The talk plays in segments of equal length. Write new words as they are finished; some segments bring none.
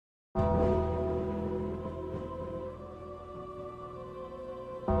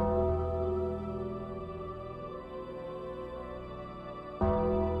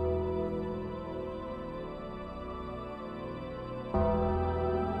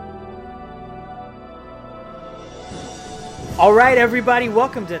All right, everybody,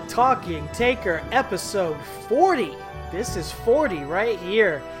 welcome to Talking Taker episode 40. This is 40 right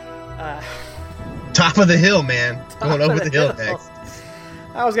here. Top of the hill, man. Going over the hill next.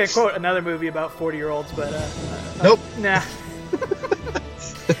 I was going to quote another movie about 40-year-olds, but nope. Nah.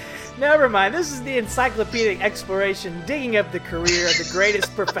 Never mind. This is the encyclopedic exploration, digging up the career of the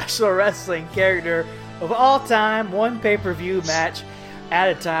greatest professional wrestling character of all time, one pay-per-view match at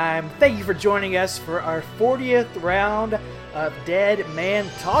a time. Thank you for joining us for our 40th round of Dead Man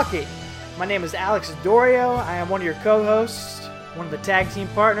Talking. My name is Alex Dorio. I am one of your co-hosts, one of the tag team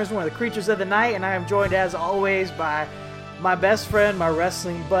partners, one of the creatures of the night, and I am joined as always by my best friend, my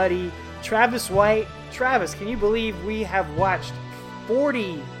wrestling buddy, Travis White. Travis, can you believe we have watched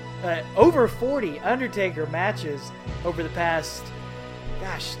over 40 Undertaker matches over the past,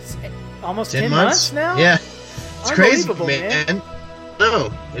 almost 10 months now? Yeah. It's crazy, man.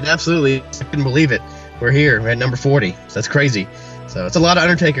 No, it absolutely, I couldn't believe it. We're here at number 40, so that's crazy. So it's a lot of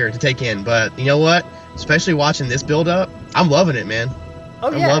Undertaker to take in, but you know what? Especially watching this build up, I'm loving it, man.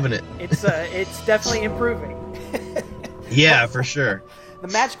 I'm loving it. It's definitely improving. Yeah, for sure. The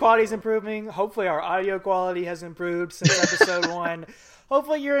match quality is improving. Hopefully our audio quality has improved since episode 1.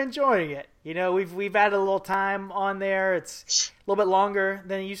 Hopefully you're enjoying it. You know, we've added a little time on there. It's a little bit longer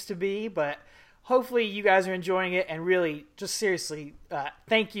than it used to be, but hopefully you guys are enjoying it, and really, just seriously,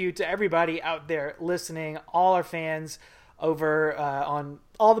 thank you to everybody out there listening, all our fans over on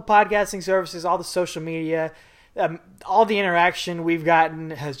all the podcasting services, all the social media. All the interaction we've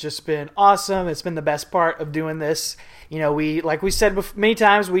gotten has just been awesome. It's been the best part of doing this. You know, like we said many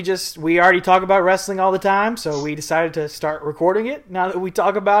times, we already talk about wrestling all the time, so we decided to start recording it now that we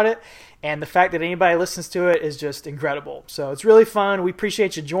talk about it. And the fact that anybody listens to it is just incredible. So it's really fun. We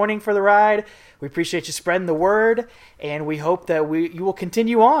appreciate you joining for the ride. We appreciate you spreading the word. And we hope that you will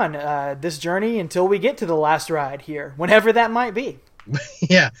continue on this journey until we get to the last ride here, whenever that might be.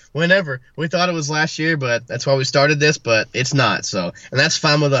 Yeah, whenever. We thought it was last year, but that's why we started this, but it's not. So, and that's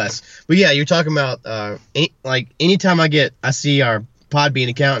fine with us. But yeah, you're talking about anytime I see our Podbean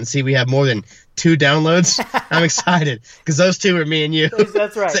account and see we have more than 2 downloads, I'm excited because those 2 are me and you.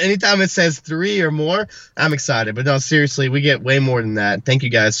 That's right. So anytime it says 3 or more, I'm excited. But no, seriously, we get way more than that. Thank you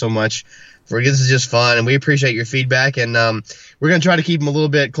guys so much. This is just fun, and we appreciate your feedback. And we're going to try to keep them a little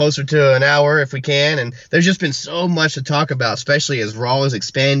bit closer to an hour if we can. And there's just been so much to talk about, especially as Raw is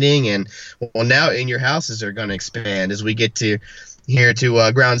expanding. And well, now In Your Houses are going to expand as we get to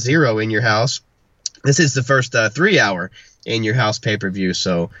Ground Zero In Your House. This is the first 3-hour In Your House pay-per-view.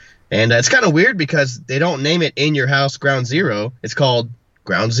 So, and it's kind of weird because they don't name it In Your House Ground Zero. It's called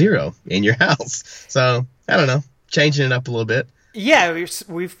Ground Zero In Your House. So I don't know, changing it up a little bit. Yeah,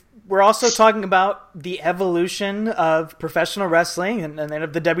 we're also talking about the evolution of professional wrestling and then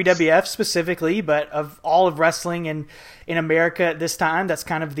of the WWF specifically, but of all of wrestling in America at this time. That's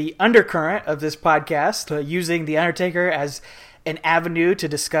kind of the undercurrent of this podcast, using The Undertaker as an avenue to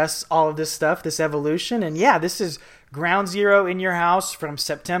discuss all of this stuff, this evolution. And yeah, this is Ground Zero In Your House from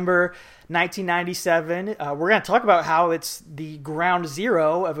September 1997. We're going to talk about how it's the ground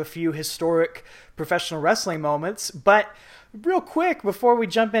zero of a few historic professional wrestling moments, but real quick, before we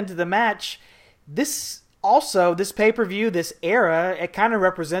jump into the match, this pay-per-view, this era, it kind of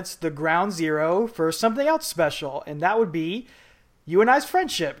represents the ground zero for something else special, and that would be you and I's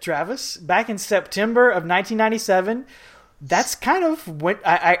friendship, Travis. Back in September of 1997, that's kind of when,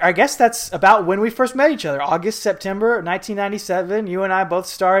 I guess that's about when we first met each other. August, September of 1997, you and I both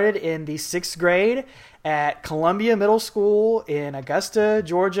started in the 6th grade at Columbia Middle School in Augusta,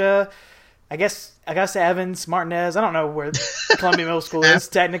 Georgia. I guess Augusta, Evans, Martinez. I don't know where Columbia Middle School is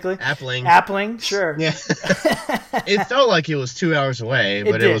technically. Appling, sure. Yeah. It felt like it was 2 hours away,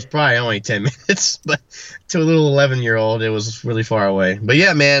 but it was probably only 10 minutes. But to a little 11-year-old, it was really far away. But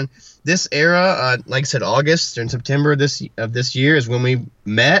yeah, man, this era, like I said, August and September of this year is when we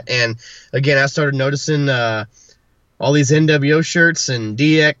met. And again, I started noticing all these NWO shirts and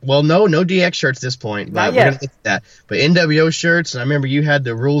DX. Well, no DX shirts at this point. But we're gonna get to that. But NWO shirts, and I remember you had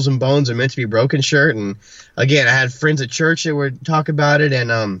the Rules and Bones Are Meant to Be Broken shirt. And again, I had friends at church that would talk about it.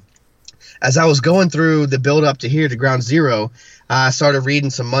 And as I was going through the build up to here to Ground Zero, I started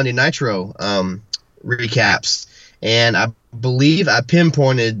reading some Monday Nitro recaps, and I believe I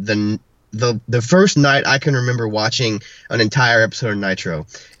pinpointed the first night I can remember watching an entire episode of Nitro,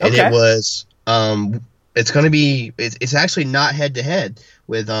 and it was it's actually not head to head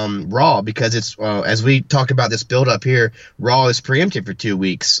with Raw, because it's as we talked about this build up here, Raw is preempted for 2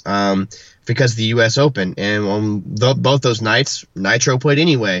 weeks because of the U.S. Open, and on both those nights Nitro played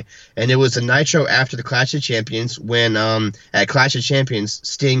anyway, and it was a Nitro after the Clash of Champions when at Clash of Champions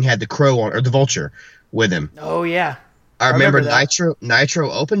Sting had the Crow on, or the Vulture with him. Oh yeah. I remember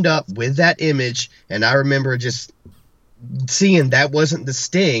Nitro opened up with that image, and I remember just seeing that wasn't the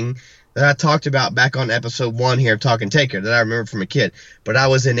Sting that I talked about back on episode 1 here of Talking Taker that I remember from a kid. But I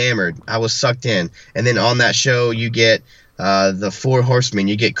was enamored. I was sucked in. And then on that show, you get the Four Horsemen.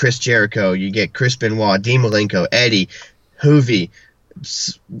 You get Chris Jericho. You get Chris Benoit, Dean Malenko, Eddie, Hoovy,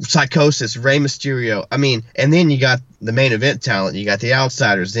 Psychosis, Rey Mysterio. I mean, and then you got the main event talent. You got the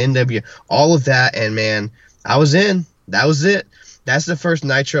Outsiders, the NW, all of that. And, man, I was in. That was it. That's the first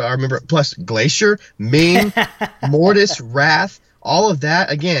Nitro I remember. Plus Glacier, Ming, Mortis, Wrath, all of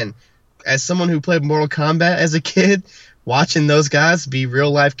that. Again, as someone who played Mortal Kombat as a kid, watching those guys be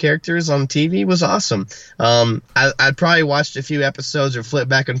real-life characters on TV was awesome. I'd probably watched a few episodes or flipped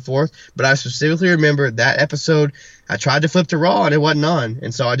back and forth, but I specifically remember that episode. I tried to flip to Raw, and it wasn't on,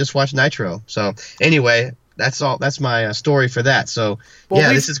 and so I just watched Nitro. So anyway, that's all. That's my story for that. So,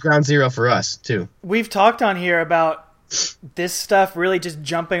 this is ground zero for us, too. We've talked on here about this stuff really just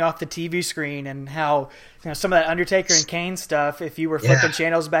jumping off the TV screen and how some of that Undertaker and Kane stuff, if you were flipping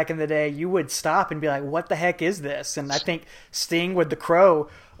channels back in the day, you would stop and be like, what the heck is this? And I think Sting with the crow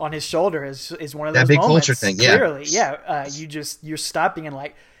on his shoulder is one of those big moments. Culture thing, clearly. You're stopping and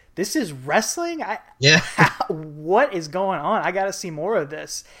like, this is wrestling? What is going on? I got to see more of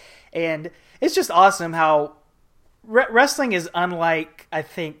this. And it's just awesome how wrestling is unlike, I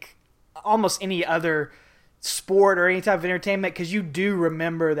think, almost any other sport or any type of entertainment, because you do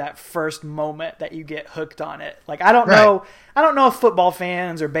remember that first moment that you get hooked on it. Like I don't know if football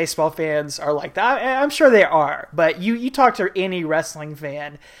fans or baseball fans are like that. I'm sure they are, but you talk to any wrestling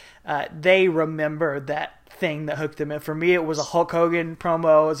fan, they remember that thing that hooked them in. For me, it was a Hulk Hogan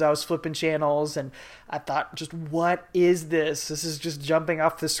promo as I was flipping channels, and I thought, just what is this? This is just jumping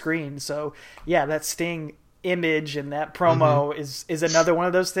off the screen. So yeah, that Sting image and that promo is another one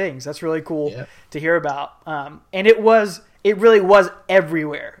of those things that's really cool to hear about. And it really was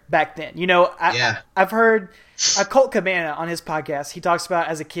everywhere back then. I've heard Colt Cabana on his podcast. He talks about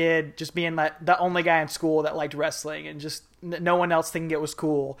as a kid just being like the only guy in school that liked wrestling and just no one else thinking it was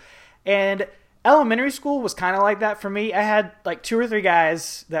cool. And elementary school was kind of like that for me. I had like 2 or 3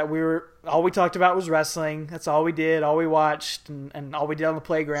 guys that all we talked about was wrestling. That's all we did, all we watched, and all we did on the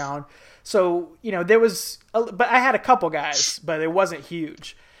playground. So, but I had a couple guys, but it wasn't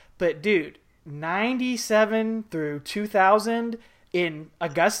huge. But dude, 97 through 2000 in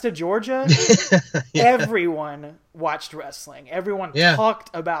Augusta, Georgia, everyone watched wrestling. Everyone talked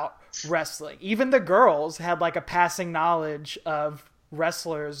about wrestling. Even the girls had like a passing knowledge of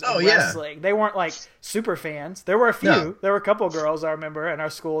wrestlers and wrestling. They weren't like super fans. There were a few. No. There were a couple of girls I remember in our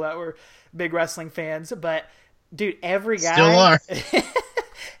school that were big wrestling fans. But dude, every guy still are.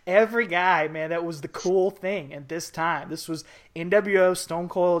 Every guy, man, that was the cool thing at this time. This was NWO, Stone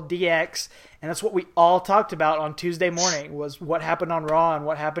Cold, DX, and that's what we all talked about on Tuesday morning was what happened on Raw and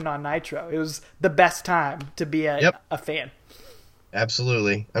what happened on Nitro. It was the best time to be a fan.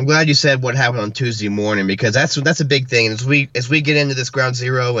 Absolutely. I'm glad you said what happened on Tuesday morning, because that's a big thing. As we get into this ground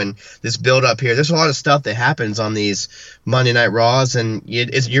zero and this build up here, there's a lot of stuff that happens on these Monday Night Raws, and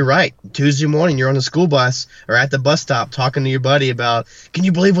you're right. Tuesday morning, you're on the school bus or at the bus stop talking to your buddy about, can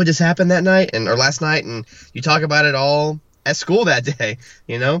you believe what just happened that night or last night, and you talk about it all at school that day,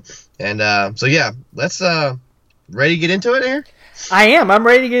 And so yeah, let's ready to get into it here. I am. I'm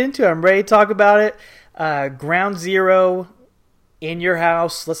ready to get into it. I'm ready to talk about it. Ground zero. In your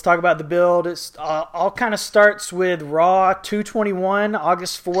house. Let's talk about the build. It's all kind of starts with Raw 221,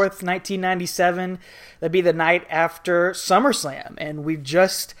 August 4th, 1997. That'd be the night after SummerSlam. And we've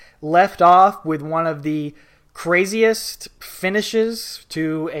just left off with one of the craziest finishes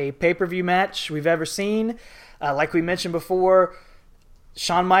to a pay-per-view match we've ever seen. Like we mentioned before,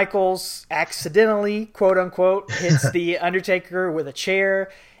 Shawn Michaels accidentally, quote-unquote, hits The Undertaker with a chair,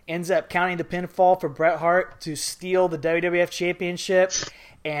 ends up counting the pinfall for Bret Hart to steal the WWF Championship,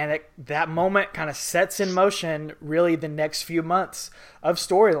 and that moment kind of sets in motion really the next few months of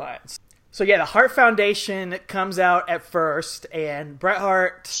storylines. So yeah, the Hart Foundation comes out at first, and Bret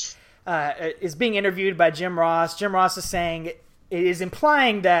Hart is being interviewed by Jim Ross. Jim Ross is saying it is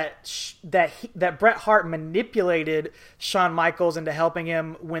implying that Bret Hart manipulated Shawn Michaels into helping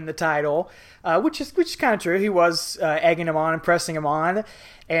him win the title, which is kind of true. He was egging him on and pressing him on.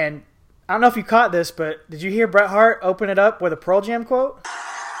 And I don't know if you caught this, but did you hear Bret Hart open it up with a Pearl Jam quote?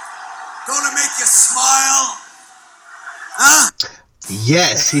 Gonna make you smile, huh?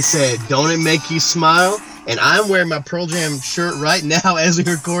 Yes, he said, "Don't it make you smile?" And I'm wearing my Pearl Jam shirt right now as we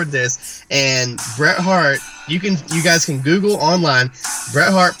record this. And Bret Hart, you guys can Google online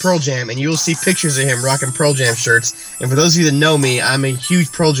Bret Hart Pearl Jam, and you'll see pictures of him rocking Pearl Jam shirts. And for those of you that know me, I'm a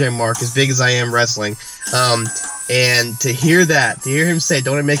huge Pearl Jam mark, as big as I am wrestling. And to hear him say,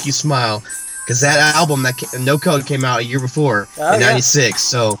 "Don't It Make You Smile," because that album, No Code, came out a year before in '96.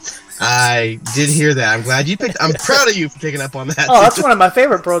 So I did hear that. I'm glad you picked. I'm proud of you for picking up on that. Oh, that's one of my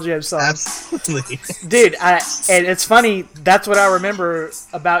favorite Pearl Jam songs. Absolutely, dude. And it's funny. That's what I remember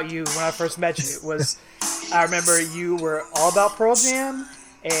about you when I first met you. Was I remember you were all about Pearl Jam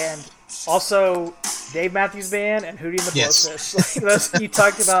and also Dave Matthews Band and Hootie and the Blowfish. Like you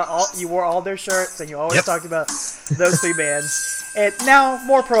talked about you wore all their shirts and you always talked about those three bands. And now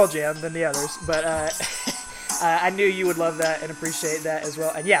more Pearl Jam than the others, but I knew you would love that and appreciate that as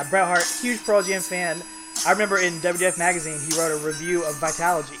well. And yeah, Bret Hart, huge Pearl Jam fan. I remember in WWF Magazine, he wrote a review of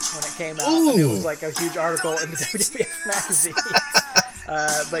Vitalogy when it came out. And it was like a huge article in the WWF Magazine.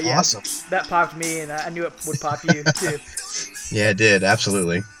 But yeah, awesome. That popped me, and I knew it would pop you too. Yeah, it did.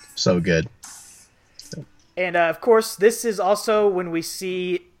 Absolutely. So good. And of course, this is also when we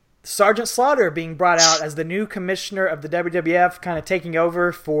see Sergeant Slaughter being brought out as the new commissioner of the WWF, kind of taking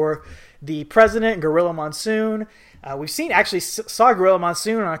over for the president, Gorilla Monsoon. We've saw Gorilla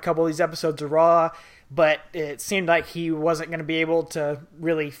Monsoon on a couple of these episodes of Raw, but it seemed like he wasn't going to be able to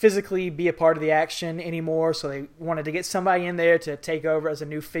really physically be a part of the action anymore, so they wanted to get somebody in there to take over as a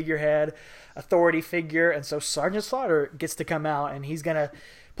new figurehead, authority figure, and so Sergeant Slaughter gets to come out, and he's going to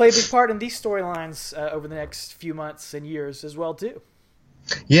play a big part in these storylines over the next few months and years as well, too.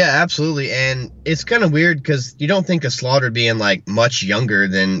 Yeah, absolutely. And it's kind of weird because you don't think of Slaughter being like much younger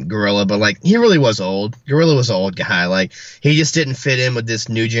than Gorilla, but like he really was old. Gorilla was an old guy. Like he just didn't fit in with this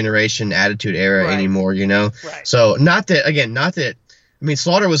new generation attitude era anymore, you know? Right. So not that, I mean,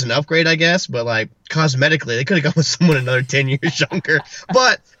 Slaughter was an upgrade, I guess, but like cosmetically, they could have gone with someone another 10 years younger.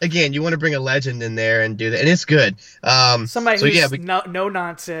 But again, you want to bring a legend in there and do that. And it's good. Somebody who's no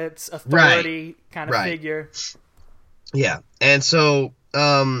nonsense, authority kind of figure. Yeah. And so,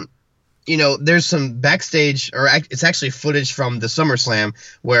 you know, there's some backstage, or it's actually footage from the SummerSlam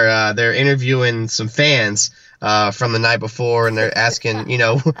where they're interviewing some fans from the night before, and they're asking, you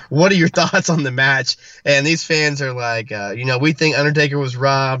know, what are your thoughts on the match? And these fans are like, you know, we think Undertaker was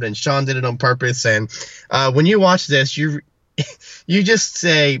robbed and Shawn did it on purpose. And when you watch this, you just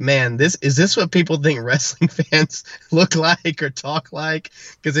say, man, is this what people think wrestling fans look like or talk like?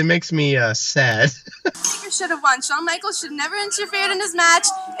 Because it makes me sad. Taker should have won. Shawn Michaels should have never interfered in his match.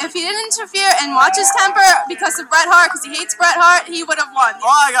 If he didn't interfere and watch his temper because of Bret Hart, because he hates Bret Hart, he would have won. All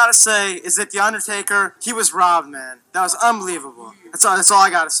I gotta say is that The Undertaker, he was robbed, man. That was unbelievable. That's all I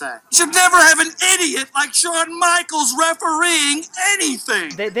gotta say. You should never have an idiot like Shawn Michaels refereeing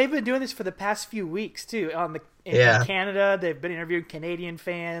anything. They've been doing this for the past few weeks, too, in Canada. They've been interviewing Canadian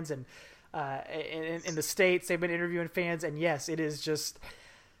fans, and in the States they've been interviewing fans, and yes, it is just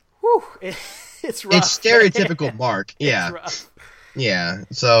it's rough. It's stereotypical Mark. Yeah. It's rough. Yeah.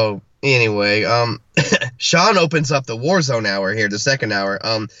 So anyway, Shawn opens up the Warzone hour here, the second hour,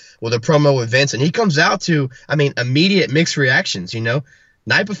 with a promo with Vince, and he comes out to, I mean, immediate mixed reactions, you know.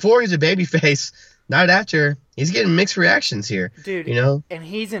 Night before he's a babyface, night after he's getting mixed reactions here, dude. You know, and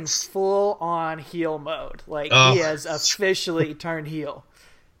he's in full on heel mode. Like he has officially turned heel.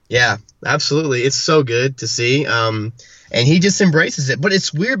 Yeah, absolutely. It's so good to see. And he just embraces it. But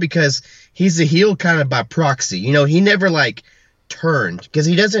it's weird because he's a heel kind of by proxy. You know, he never like turned because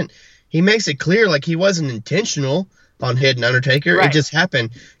he makes it clear like he wasn't intentional on hitting Undertaker. Right. It just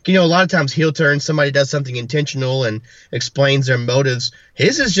happened. You know, a lot of times heel turns, somebody does something intentional and explains their motives.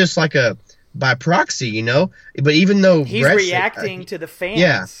 His is just like a by proxy, you know. But even though he's reacting to the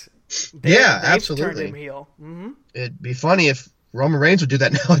fans, they've absolutely turned him heel. Mm-hmm. It'd be funny if Roman Reigns would do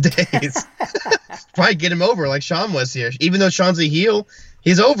that nowadays. Probably get him over like Shawn was here. Even though Shawn's a heel,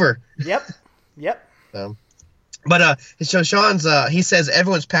 he's over. Yep. So Shawn's he says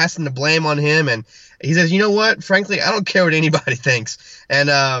everyone's passing the blame on him, and he says, you know what? Frankly, I don't care what anybody thinks. And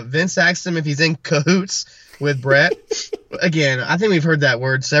Vince asks him if he's in cahoots with Bret. Again, I think we've heard that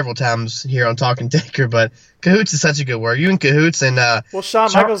word several times here on Talking Taker, but cahoots is such a good word. You in cahoots? And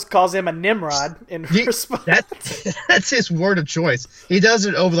Shawn Michaels calls him a Nimrod in response. That's his word of choice. He does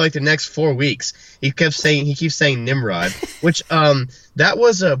it over like the next 4 weeks. He keeps saying Nimrod, which that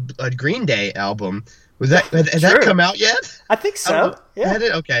was a Green Day album. Has that come out yet? I think so. Had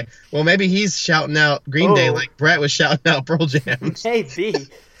it? Okay. Well, maybe he's shouting out Green Day like Bret was shouting out Pearl Jam. Maybe.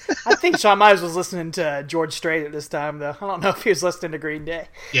 I think Shawn Michaels was listening to George Strait at this time, though. I don't know if he was listening to Green Day.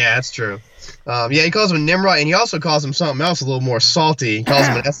 Yeah, that's true. He calls him a Nimrod, and he also calls him something else a little more salty. He calls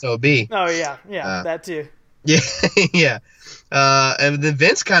him an SOB. Oh, yeah, that too. Yeah, yeah. And then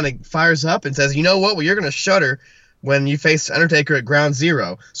Vince kind of fires up and says, you know what? Well, you're going to shudder when you face Undertaker at Ground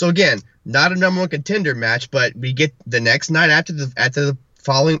Zero. So, again, not a number one contender match, but we get the next night after the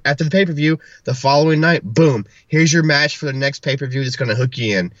following after the pay-per-view, the following night, boom, here's your match for the next pay-per-view that's going to hook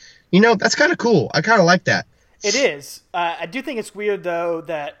you in. You know, that's kind of cool. I kind of like that. It is. I do think it's weird, though,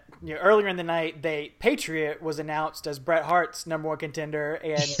 that earlier in the night, Patriot was announced as Bret Hart's number one contender,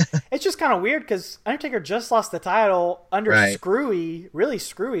 and it's just kind of weird because Undertaker just lost the title under really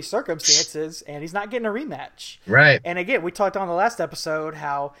screwy circumstances, and he's not getting a rematch. Right. And again, we talked on the last episode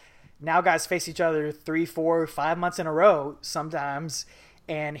how now guys face each other 3, 4, 5 months in a row sometimes,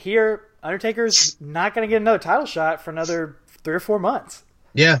 and here Undertaker's not going to get another title shot for another 3 or 4 months.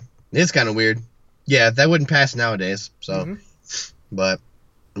 Yeah, it's kind of weird. Yeah, that wouldn't pass nowadays. So, but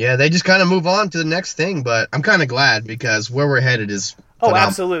yeah, they just kind of move on to the next thing. But I'm kind of glad because where we're headed is phenomenal.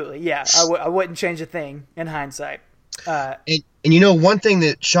 Absolutely. Yeah, I wouldn't change a thing in hindsight. And you know, one thing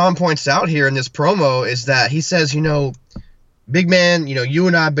that Sean points out here in this promo is that he says, you know, big man, you know, you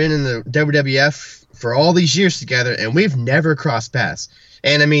and I have been in the WWF for all these years together, and we've never crossed paths.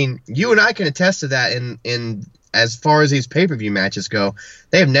 And I mean, you and I can attest to that. In as far as these pay-per-view matches go,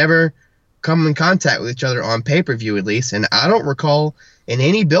 they have never come in contact with each other on pay-per-view, at least, and I don't recall in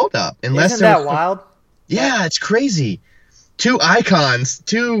any build-up. Isn't that wild? Yeah, it's crazy. Two icons,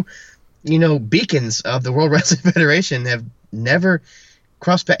 two, you know, beacons of the World Wrestling Federation have never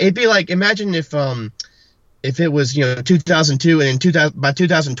crossed paths. It'd be like, imagine if it was, you know, 2002 and by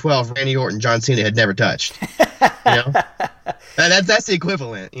 2012, Randy Orton, John Cena had never touched. You know, that's the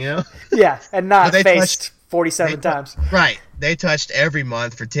equivalent. You know. Yeah, and not faced 47 times. Right, they touched every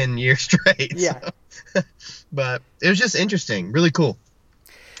month for 10 years straight. Yeah, so. But it was just interesting, really cool.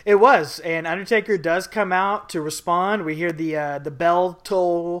 It was, and Undertaker does come out to respond. We hear the bell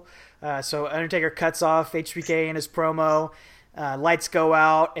toll. So Undertaker cuts off HBK in his promo. Lights go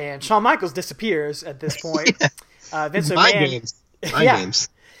out, and Shawn Michaels disappears at this point. Vince McMahon, games.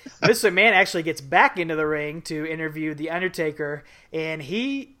 Vince McMahon actually gets back into the ring to interview the Undertaker, and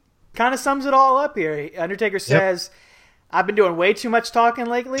he kind of sums it all up here. Undertaker says, I've been doing way too much talking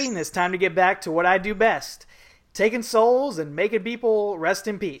lately, and it's time to get back to what I do best. Taking souls and making people rest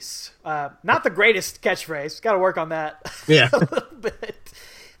in peace. Not the greatest catchphrase. Got to work on that a little bit.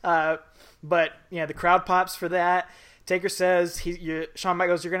 But yeah, the crowd pops for that. Taker says, Shawn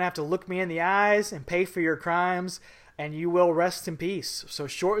Michaels, you're going to have to look me in the eyes and pay for your crimes, and you will rest in peace. So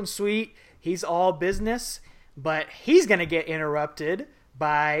short and sweet, he's all business, but he's going to get interrupted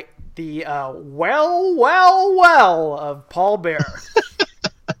by the well of Paul Bearer.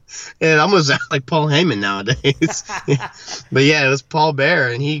 It almost like Paul Heyman nowadays. But yeah, it was Paul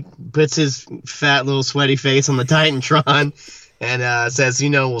Bearer, and he puts his fat little sweaty face on the Titantron and says, you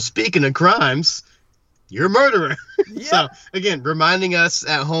know, well, speaking of crimes, you're a murderer. Yeah. So, again, reminding us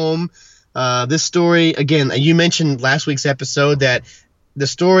at home, this story, again, you mentioned last week's episode that the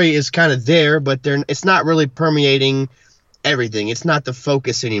story is kind of there, but it's not really permeating everything. It's not the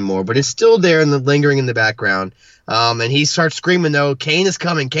focus anymore, but it's still there and lingering in the background. And he starts screaming, though, Kane is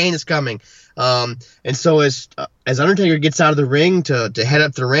coming, Kane is coming. And so as Undertaker gets out of the ring to head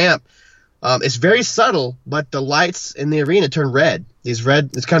up the ramp, it's very subtle, but the lights in the arena turn red. It's kind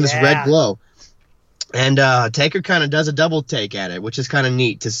of this red glow. And Taker kind of does a double take at it, which is kind of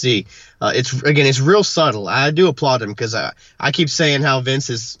neat to see. It's real subtle. I do applaud him because I keep saying how Vince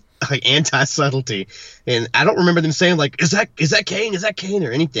is like anti-subtlety, and I don't remember them saying like, is that Kane? Is that Kane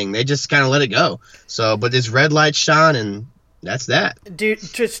or anything? They just kind of let it go. So, but this red light shone, and that's that. Dude,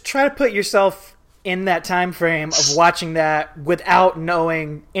 just try to put yourself in that time frame of watching that without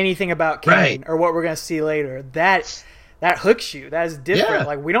knowing anything about Kane or what we're going to see later. That hooks you. That is different. Yeah.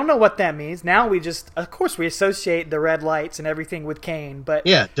 Like, we don't know what that means. Now we just, of course, we associate the red lights and everything with Kane. But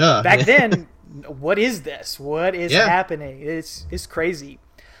back then, what is this? What is happening? It's crazy.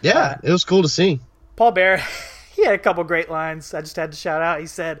 Yeah, it was cool to see. Paul Bearer, he had a couple great lines I just had to shout out. He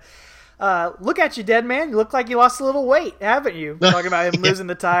said, look at you, dead man. You look like you lost a little weight, haven't you? Talking about him losing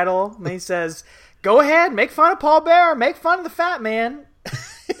the title. And he says, go ahead, make fun of Paul Bearer. Make fun of the fat man.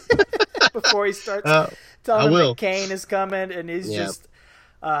 Before he starts telling him that Kane is coming. And he's just...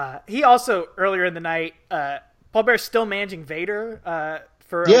 he also, earlier in the night, Paul Bearer's still managing Vader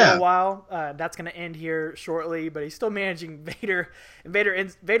for a little while. That's going to end here shortly, but he's still managing Vader. And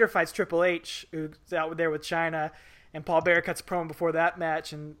Vader fights Triple H, who's out there with China, and Paul Bearer cuts a promo before that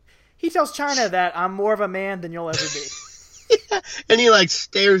match, and he tells China that I'm more of a man than you'll ever be. And he like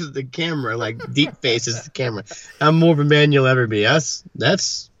stares at the camera, like deep faces the camera. I'm more of a man you'll ever be. That's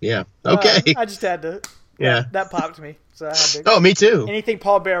okay. I just had to. That popped me. So I had to. Oh, me too. Anything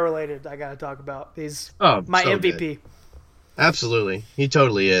Paul Bearer related, I got to talk about. He's my MVP. Good. Absolutely. He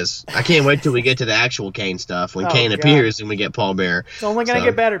totally is. I can't wait till we get to the actual Kane stuff. When Kane appears and we get Paul Bearer. It's only going to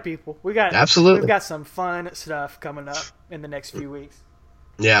get better, people. We've got some fun stuff coming up in the next few weeks.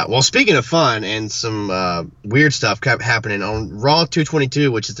 Yeah, well, speaking of fun and some weird stuff kept happening on Raw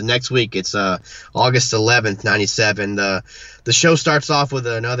 222, which is the next week. It's August 11th, 97. The show starts off with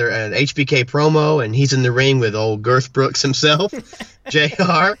an HBK promo, and he's in the ring with old Girth Brooks himself,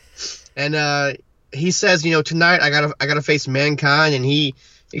 JR. And he says, tonight I gotta face Mankind, and he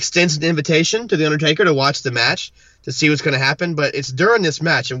extends an invitation to The Undertaker to watch the match to see what's going to happen. But it's during this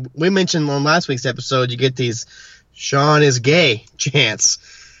match, and we mentioned on last week's episode, you get these Shawn is gay chants.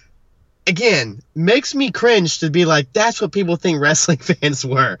 Again, makes me cringe to be like, that's what people think wrestling fans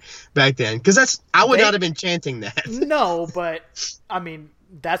were back then. Because I would not have been chanting that. No, but, I mean,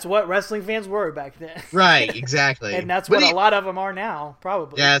 that's what wrestling fans were back then. Right, exactly. And that's what a lot of them are now,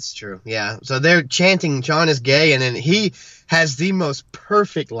 probably. Yeah, that's true. Yeah. So they're chanting Shawn is gay, and then he has the most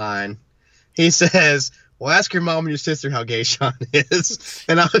perfect line. He says, well, ask your mom and your sister how gay Shawn is.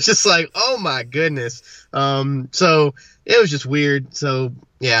 And I was just like, oh, my goodness. So it was just weird. So,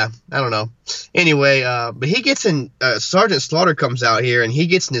 yeah, I don't know. Anyway, but he gets in, Sergeant Slaughter comes out here, and he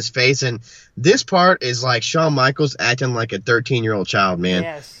gets in his face, and this part is like Shawn Michaels acting like a 13-year-old child, man.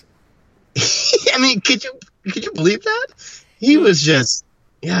 Yes. I mean, could you believe that? He was just,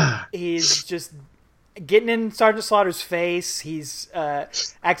 yeah. He's just getting in Sergeant Slaughter's face. He's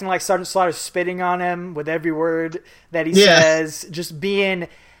acting like Sergeant Slaughter's spitting on him with every word that he says. Just being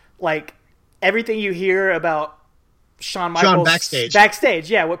like everything you hear about Shawn Michaels backstage,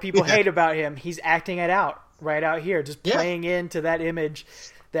 yeah, what people hate about him, he's acting it out right out here, just playing into that image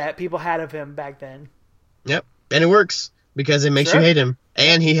that people had of him back then. Yep, and it works because it makes you hate him.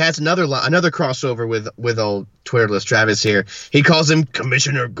 And he has another crossover with old Twitterless Travis here. He calls him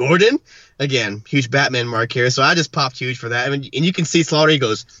Commissioner Gordon. Again, huge Batman mark here, so I just popped huge for that. I mean, and you can see Slaughter. He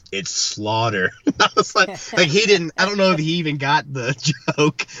goes, "It's Slaughter." I was like he didn't. I don't know if he even got the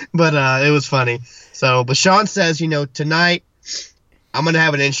joke, but it was funny. So, but Shawn says, tonight I'm gonna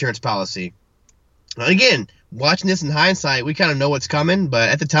have an insurance policy. Again, watching this in hindsight, we kind of know what's coming, but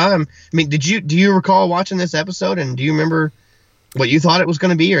at the time, I mean, do you recall watching this episode, and do you remember what you thought it was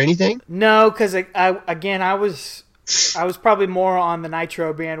going to be or anything? No, because I was probably more on the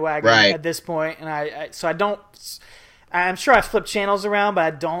Nitro bandwagon at this point, and I'm sure I flipped channels around, but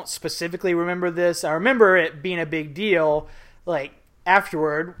I don't specifically remember this. I remember it being a big deal, like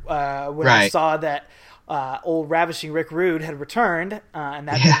afterward when I saw that old Ravishing Rick Rude had returned, and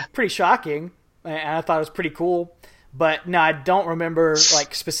that was pretty shocking, and I thought it was pretty cool. But no, I don't remember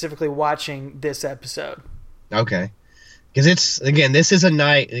like specifically watching this episode. Okay. Because this is a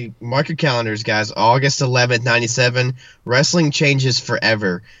night, mark your calendars, guys, August 11th, 97, wrestling changes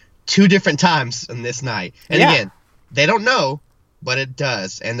forever. 2 different times on this night. And again, they don't know, but it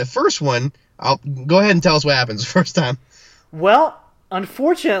does. And the first one, I'll go ahead and tell us what happens the first time. Well,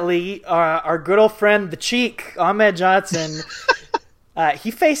 unfortunately, our good old friend, the Cheek, Ahmed Johnson,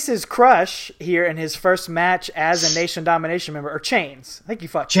 he faced his crush here in his first match as a Nation Domination member, or Chains. I think he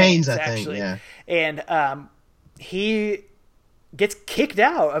fought Chains, actually. Yeah. And he gets kicked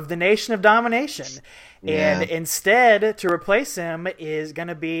out of the Nation of Domination. And instead, to replace him is going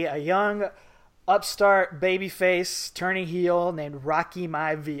to be a young upstart babyface turning heel named Rocky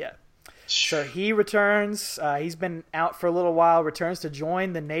Maivia. So he returns. He's been out for a little while, returns to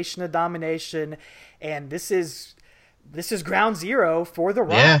join the Nation of Domination. And this is ground zero for The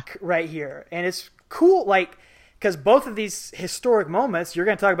Rock right here. And it's cool, like, because both of these historic moments, you're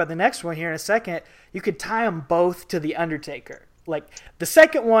going to talk about the next one here in a second, you could tie them both to The Undertaker. Like, the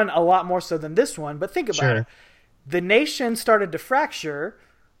second one a lot more so than this one, but think about it. The Nation started to fracture,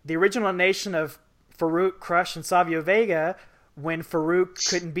 the original Nation of Farouk, Crush, and Savio Vega, when Farouk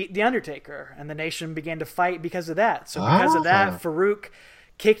couldn't beat The Undertaker, and the Nation began to fight because of that. So because of that, Farouk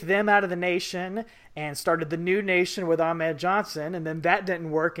kicked them out of the Nation and started the new Nation with Ahmed Johnson, and then that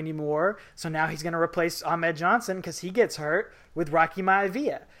didn't work anymore. So now he's going to replace Ahmed Johnson because he gets hurt with Rocky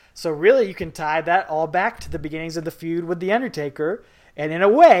Maivia. So really you can tie that all back to the beginnings of the feud with The Undertaker, and in a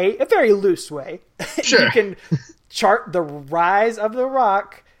way, a very loose way, you can chart the rise of The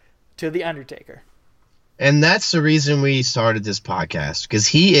Rock to The Undertaker. And that's the reason we started this podcast, because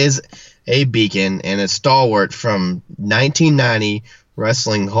he is a beacon and a stalwart from 1990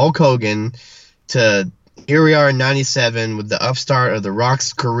 wrestling Hulk Hogan to here we are in 97 with the upstart of The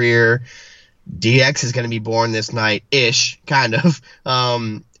Rock's career. DX is going to be born this night-ish, kind of.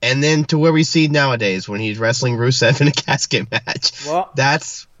 And then to where we see nowadays when he's wrestling Rusev in a casket match. Well,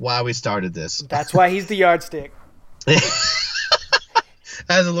 that's why we started this. That's why he's the yardstick.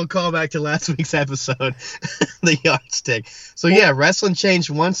 As a little callback to last week's episode, the yardstick. So yeah, wrestling changed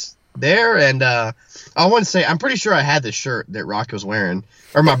once there, and I want to say I'm pretty sure I had the shirt that Rock was wearing,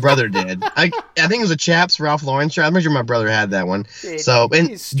 or my brother did. I think it was a Chaps Ralph Lauren shirt. I'm pretty sure my brother had that one. So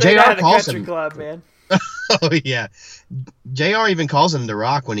and JR calls him. Club, man. Oh yeah, JR even calls him the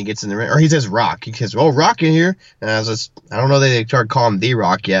Rock when he gets in the ring, or he says Rock. He says, "Oh, Rock in here," and I don't know that they started calling him the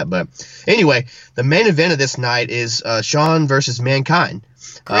Rock yet, but anyway, the main event of this night is Shawn versus Mankind.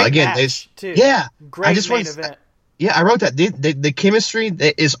 Again, too. Yeah, great main event. Yeah, I wrote that. The chemistry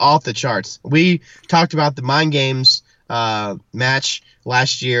is off the charts. We talked about the Mind Games match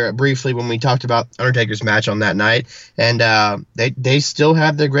last year briefly when we talked about Undertaker's match on that night, and they still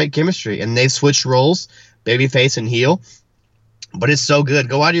have their great chemistry, and they've switched roles, babyface and heel. But it's so good.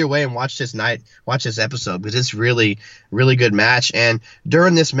 Go out of your way and watch this episode, because it's really, really good match. And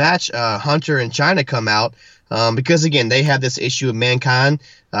during this match, Hunter and Chyna come out because, again, they have this issue of Mankind.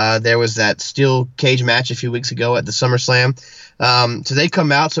 There was that steel cage match a few weeks ago at the SummerSlam. So they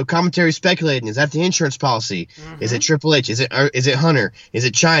come out. So commentary speculating, is that the insurance policy? Mm-hmm. Is it Triple H? Is it Hunter? Is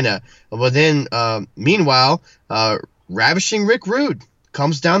it Chyna? Well, then, meanwhile, Ravishing Rick Rude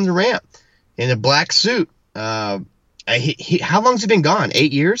comes down the ramp in a black suit. How long's he been gone?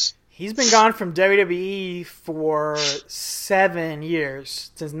 8 years? He's been gone from WWE for 7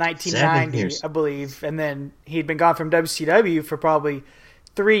 years, since 1990, I believe. And then he'd been gone from WCW for probably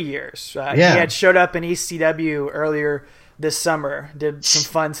 3 years. He had showed up in ECW earlier this summer, did some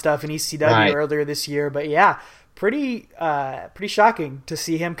fun stuff in ECW earlier this year. But yeah, pretty shocking to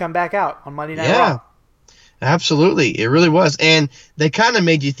see him come back out on Monday Night Raw. Absolutely. It really was. And they kind of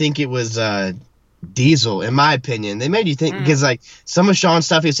made you think it was Diesel, in my opinion. They made you think, because like some of Shawn's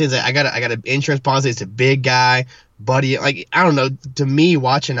stuff, he says, I got an insurance policy. It's a big guy, buddy. Like, I don't know. To me,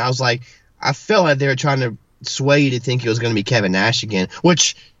 watching, I was like, I felt like they were trying to sway you to think it was going to be Kevin Nash again,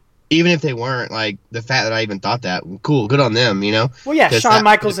 which, even if they weren't, like, the fact that I even thought that, cool, good on them, you know? Well, yeah, Shawn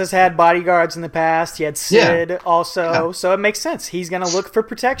Michaels has had bodyguards in the past. He had Sid also, so it makes sense. He's going to look for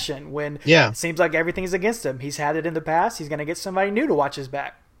protection when it seems like everything's against him. He's had it in the past. He's going to get somebody new to watch his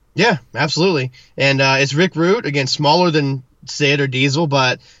back. Yeah, absolutely. And it's Rick Rude, again, smaller than Sid or Diesel,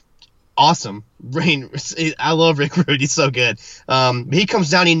 but awesome. I love Rick Rude. He's so good. He comes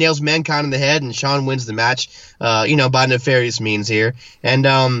down, he nails Mankind in the head, and Shawn wins the match, by nefarious means here.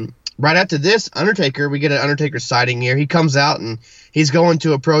 And right after this, Undertaker, we get an Undertaker sighting here. He comes out, and he's going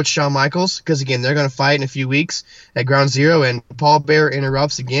to approach Shawn Michaels, because, again, they're going to fight in a few weeks at Ground Zero, and Paul Bearer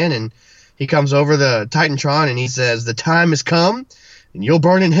interrupts again, and he comes over the Titantron, and he says, "The time has come, and you'll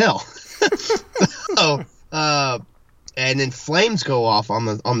burn in hell." So, and then flames go off on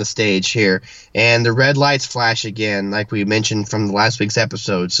the stage here, and the red lights flash again, like we mentioned from the last week's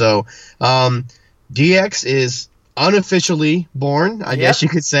episode. So, DX is unofficially born, I guess you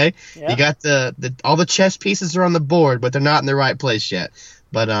could say. Yep. You got all the chess pieces are on the board, but they're not in the right place yet.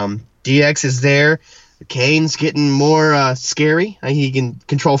 But DX is there. Kane's getting more scary. He can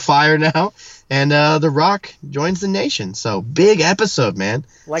control fire now. And The Rock joins the Nation. So, big episode, man.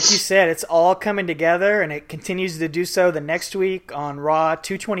 Like you said, it's all coming together, and it continues to do so the next week on Raw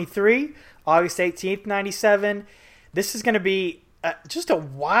 223, August 18th, 97. This is going to be just a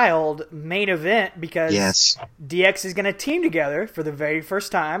wild main event, because DX is going to team together for the very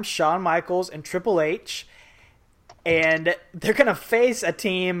first time, Shawn Michaels and Triple H. And they're going to face a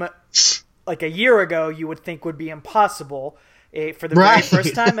team like a year ago you would think would be impossible. For the very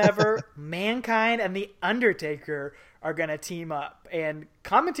first time ever, Mankind and The Undertaker are going to team up. And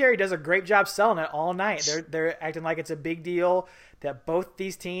commentary does a great job selling it all night. They're acting like it's a big deal that both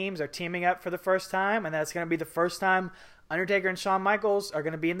these teams are teaming up for the first time, and that's going to be the first time Undertaker and Shawn Michaels are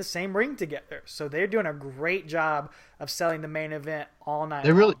going to be in the same ring together. So they're doing a great job of selling the main event all night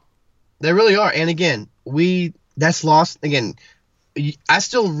long. They really are. And again, that's lost. Again, I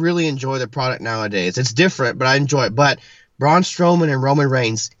still really enjoy the product nowadays. It's different, but I enjoy it. But Braun Strowman and Roman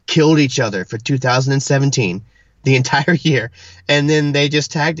Reigns killed each other for 2017, the entire year, and then they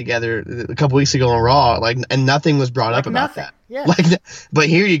just tagged together a couple weeks ago on Raw, and nothing was brought up about that. Yeah. But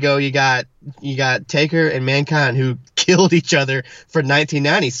here you go, you got Taker and Mankind, who killed each other for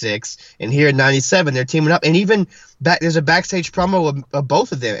 1996, and here in 97 they're teaming up, and even there's a backstage promo of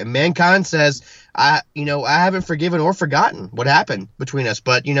both of them, and Mankind says, I haven't forgiven or forgotten what happened between us,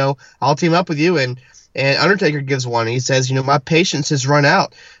 but I'll team up with you. And Undertaker gives one. He says, my patience has run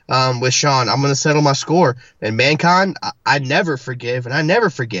out with Shawn. I'm going to settle my score. And Mankind, I never forgive and I never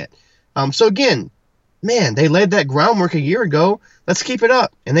forget. So again, man, they laid that groundwork a year ago. Let's keep it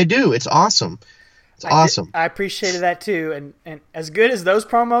up. And they do. It's awesome. It's awesome. I appreciated that too. And as good as those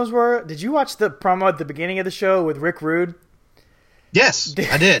promos were, did you watch the promo at the beginning of the show with Rick Rude? Yes,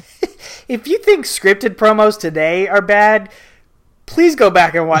 I did. If you think scripted promos today are bad, Please go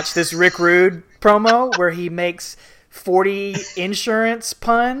back and watch this Rick Rude promo where he makes 40 insurance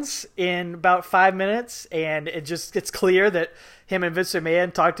puns in about 5 minutes, and it's clear that him and Vince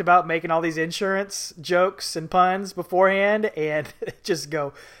McMahon talked about making all these insurance jokes and puns beforehand, and just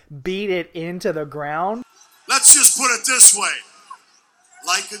go beat it into the ground. Let's just put it this way.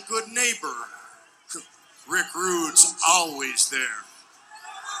 Like a good neighbor, Rick Rude's always there.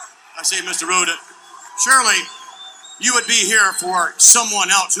 I say, Mr. Rude, surely you would be here for someone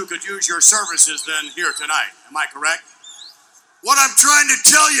else who could use your services than here tonight. Am I correct? What I'm trying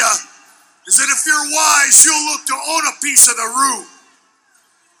to tell you is that if you're wise, you'll look to own a piece of the room.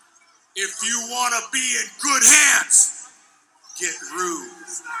 If you want to be in good hands, get Rude.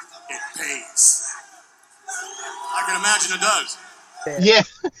 It pays. I can imagine it does. Yeah,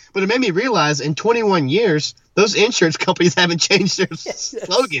 but it made me realize in 21 years, those insurance companies haven't changed their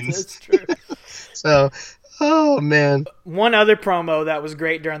slogans. That's true. So, oh, man. One other promo that was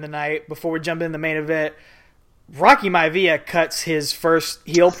great during the night, before we jump in the main event, Rocky Maivia cuts his first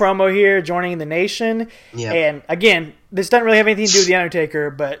heel promo here, joining the Nation. Yeah. And, again, this doesn't really have anything to do with The Undertaker,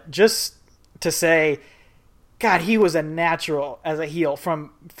 but just to say, God, he was a natural as a heel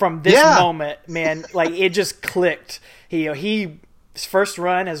from this moment, man. Like, it just clicked. His first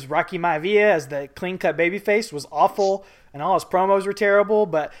run as Rocky Maivia as the clean-cut babyface was awful, and all his promos were terrible,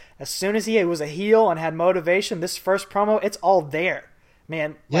 but as soon as he was a heel and had motivation, this first promo, it's all there.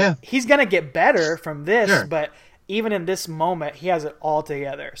 Man, he's going to get better from this, but even in this moment, he has it all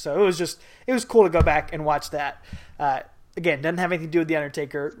together. So it was cool to go back and watch that. Again, doesn't have anything to do with The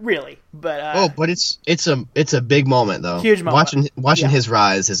Undertaker, really. But but it's a big moment, though. Huge moment. Watching his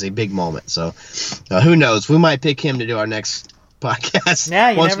rise is a big moment. So who knows? We might pick him to do our next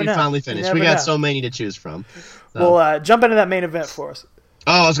podcast once we finally finish. We got so many to choose from. So. Well, jump into that main event for us.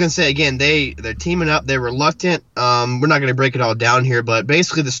 Oh, I was going to say, again, they're teaming up. They're reluctant. We're not going to break it all down here, but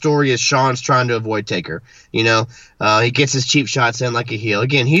basically the story is Shawn's trying to avoid Taker. You know, he gets his cheap shots in like a heel.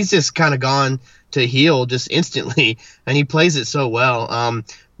 Again, he's just kind of gone to heel just instantly, and he plays it so well.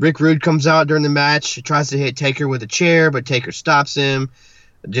 Rick Rude comes out during the match, tries to hit Taker with a chair, but Taker stops him.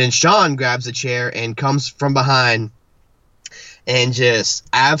 Then Shawn grabs the chair and comes from behind and just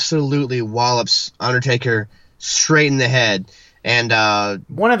absolutely wallops Undertaker straight in the head. And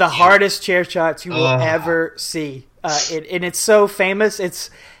one of the hardest chair shots you will ever see. And it's so famous.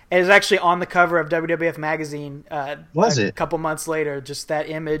 It was actually on the cover of WWF magazine. A couple months later, just that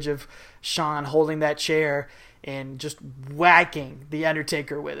image of Shawn holding that chair and just whacking the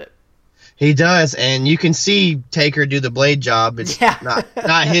Undertaker with it. He does, and you can see Taker do the blade job. It's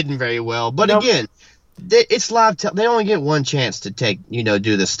not hidden very well. But again, it's live. They only get one chance to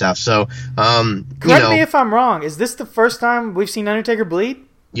do this stuff. So, correct me if I'm wrong. Is this the first time we've seen Undertaker bleed?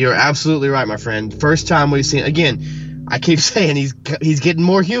 You're absolutely right, my friend. First time we've seen. Again, I keep saying he's getting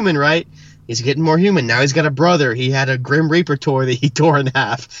more human, right? He's getting more human. Now he's got a brother. He had a Grim Reaper tour that he tore in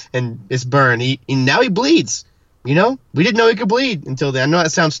half, and it's burned. Now he bleeds. You know, we didn't know he could bleed until then. I know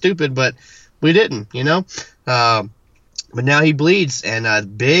that sounds stupid, but we didn't. You know. But now he bleeds, and a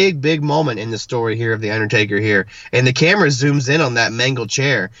big, big moment in the story here of The Undertaker here. And the camera zooms in on that mangled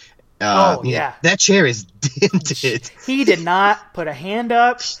chair. That chair is dented. He did not put a hand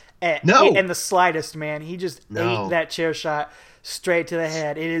up in the slightest, man. He just ate that chair shot straight to the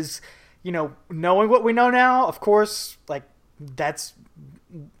head. It is, knowing what we know now, of course,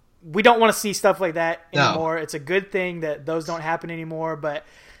 we don't want to see stuff like that anymore. No. It's a good thing that those don't happen anymore, but,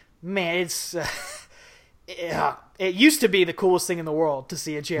 man, it's... It used to be the coolest thing in the world to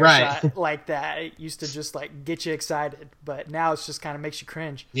see a chair shot like that. It used to just get you excited, but now it's just kind of makes you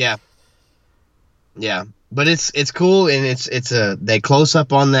cringe. Yeah, but it's cool, and they close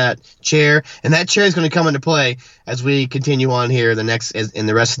up on that chair, and that chair is going to come into play as we continue on here in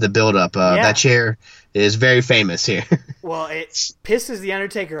the rest of the build up. That chair is very famous here. Well, it pisses the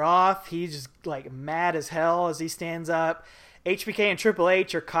Undertaker off. He's just mad as hell as he stands up. HBK and Triple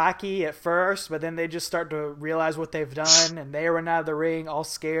H are cocky at first, but then they just start to realize what they've done, and they run out of the ring all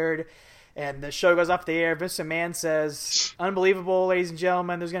scared, and the show goes off the air. Vince McMahon says, "Unbelievable, ladies and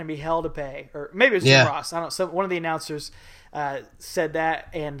gentlemen, there's going to be hell to pay." Or maybe it was Jim Ross. I don't know. One of the announcers said that,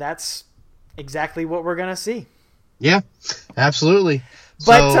 and that's exactly what we're going to see. Yeah, absolutely.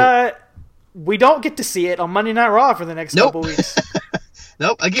 But we don't get to see it on Monday Night Raw for the next couple weeks.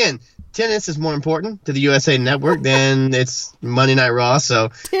 Nope. Again, tennis is more important to the USA Network than it's Monday Night Raw,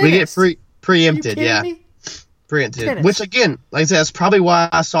 so we get preempted. Preempted. Tennis. Which, again, like I said, that's probably why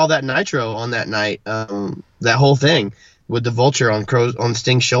I saw that Nitro on that night, that whole thing with the vulture on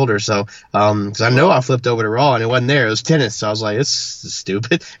Sting's shoulder. So, because I know I flipped over to Raw and it wasn't there. It was tennis. So I was like, this is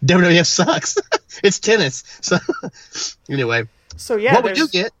stupid. WWF sucks. It's tennis. So anyway, so yeah, what we do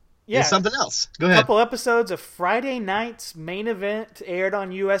get is something else. Go ahead. A couple episodes of Friday Night's Main Event aired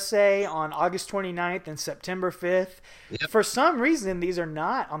on USA on August 29th and September 5th. Yep. For some reason, these are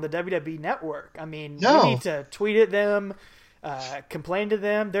not on the WWE Network. I mean, we need to tweet at them, complain to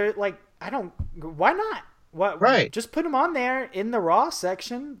them. They're like, why not? What? Right. Just put them on there in the Raw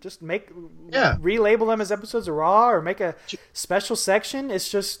section. Just relabel them as episodes of Raw or make a special section. It's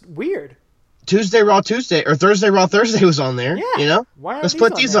just weird. Tuesday Raw Tuesday or Thursday Raw Thursday was on there. Yeah. Let's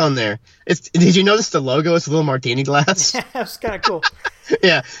put these on there. Did you notice the logo? It's a little martini glass. Yeah, it's kind of cool.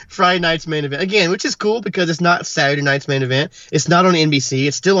 Yeah, Friday Night's Main Event again, which is cool because it's not Saturday Night's Main Event. It's not on NBC.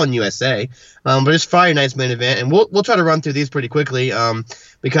 It's still on USA, but it's Friday Night's Main Event, and we'll try to run through these pretty quickly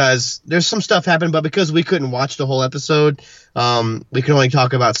because there's some stuff happened, but because we couldn't watch the whole episode, we can only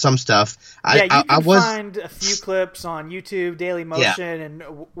talk about some stuff. You can find a few clips on YouTube, Daily Motion,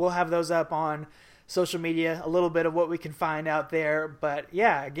 and we'll have those up on social media. A little bit of what we can find out there, but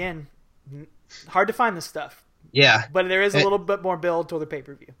yeah, again, hard to find this stuff. Yeah. But there is a little bit more build to the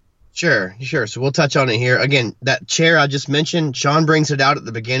pay-per-view. Sure. So we'll touch on it here. Again, that chair I just mentioned, Sean brings it out at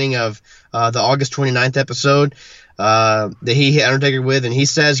the beginning of the August 29th episode that he hit Undertaker with, and he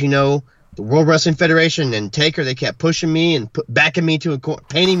says, the World Wrestling Federation and Taker, they kept pushing me and backing me to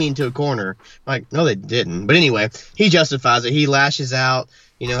painting me into a corner. Like, no, they didn't. But anyway, he justifies it. He lashes out.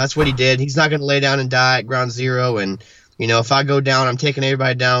 That's what he did. He's not going to lay down and die at Ground Zero, and, if I go down, I'm taking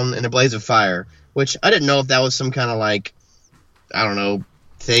everybody down in a blaze of fire. Which I didn't know if that was some kind of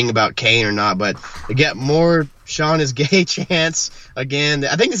thing about Kane or not, but to get more Sean is gay chants again.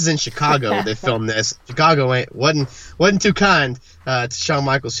 I think this is in Chicago. They filmed this. Chicago wasn't too kind to Shawn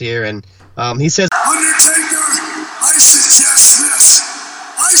Michaels here, and he says, Undertaker, I suggest this.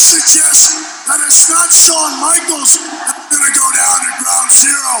 I suggest that it's not Shawn Michaels that's going to go down to Ground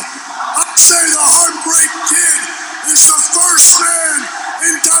Zero. I say the Heartbreak Kid is the first man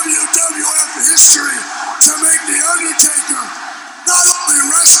in WWF history to make The Undertaker not only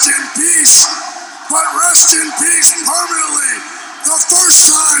rest in peace, but rest in peace permanently. The first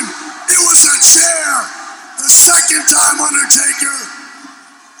time, it was a chair. The second time, Undertaker,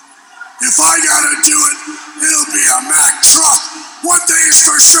 if I gotta do it, it'll be a Mack truck. One thing is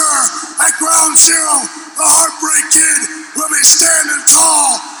for sure, at Ground Zero, the Heartbreak Kid will be standing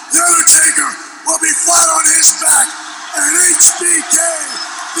tall. The Undertaker will be flat on his back. And HBK,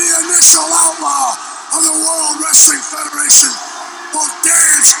 the initial outlaw of the World Wrestling Federation, will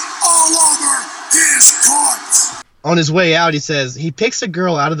dance all over his corpse. On his way out, he says, he picks a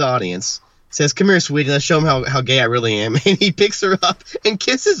girl out of the audience, says, "Come here, sweetie, let's show him how gay I really am." And he picks her up and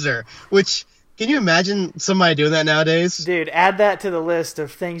kisses her, which, can you imagine somebody doing that nowadays? Dude, add that to the list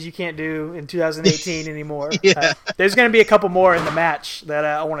of things you can't do in 2018 anymore. Yeah. There's going to be a couple more in the match that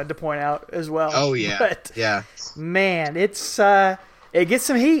I wanted to point out as well. Oh, yeah. But, yeah. Man, it gets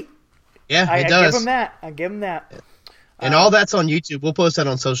some heat. Yeah, I does. I give him that. And all that's on YouTube. We'll post that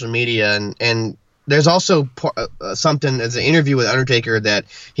on social media. And there's also something as an interview with Undertaker that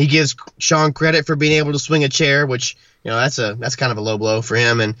he gives Shawn credit for being able to swing a chair, which, that's kind of a low blow for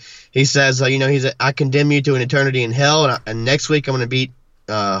him. And he says, I condemn you to an eternity in hell. And next week I'm going to beat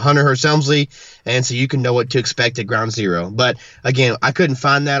Hunter Hearst Helmsley, and so you can know what to expect at Ground Zero. But again, I couldn't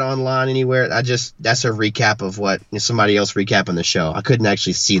find that online anywhere. That's a recap of what somebody else recapping the show. I couldn't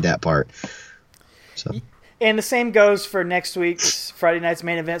actually see that part. So. And the same goes for next week's Friday Night's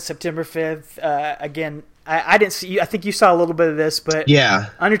Main Event, September 5th. Again, I didn't see. I think you saw a little bit of this, but yeah,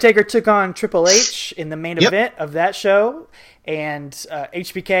 Undertaker took on Triple H in the main event of that show, and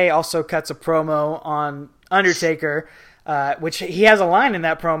HBK also cuts a promo on Undertaker. Which he has a line in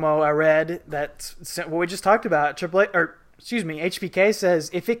that promo I read that's what we just talked about. HBK says,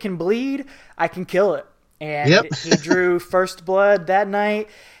 "If it can bleed, I can kill it." And he drew first blood that night,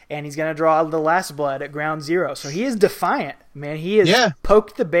 and he's going to draw the last blood at Ground Zero. So he is defiant, man. He has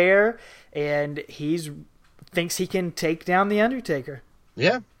poked the bear, and thinks he can take down the Undertaker.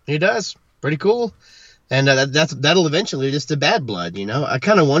 Yeah, he does. Pretty cool. And that'll eventually lead us to Bad Blood, I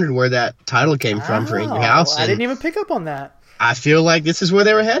kind of wondered where that title came from for In Your House. I didn't even pick up on that. I feel like this is where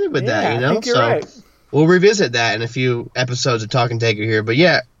they were headed with that, I think you're right. We'll revisit that in a few episodes of Talking Taker here. But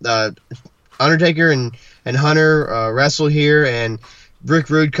yeah, Undertaker and Hunter wrestle here, and Rick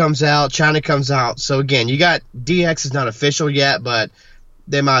Rude comes out, Chyna comes out. So again, you got DX is not official yet, but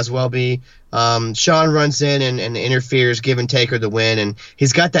they might as well be. Shawn runs in and interferes, giving Taker the win, and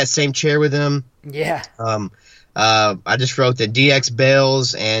he's got that same chair with him. Yeah. I just wrote that DX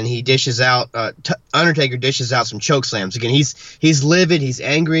bails and he dishes out. Undertaker dishes out some choke slams. Again, he's livid. He's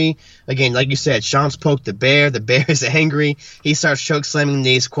angry. Again, like you said, Sean's poked the bear. The bear is angry. He starts choke slamming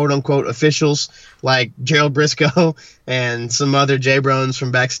these quote unquote officials like Gerald Briscoe and some other J-Brones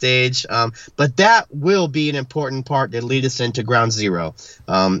from backstage. But that will be an important part that lead us into Ground Zero.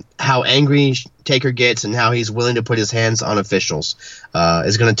 How angry Taker gets and how he's willing to put his hands on officials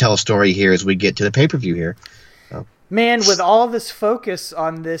is going to tell a story here as we get to the pay-per-view here. Man, with all this focus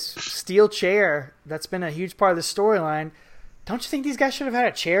on this steel chair, that's been a huge part of the storyline. Don't you think these guys should have had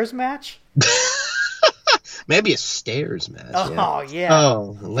a chairs match? Maybe a stairs match. Oh, yeah.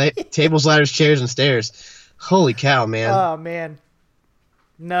 Oh, tables, ladders, chairs, and stairs. Holy cow, man. Oh, man.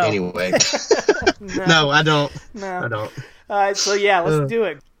 No. Anyway. No, I don't. No. I don't. All right, so yeah, let's do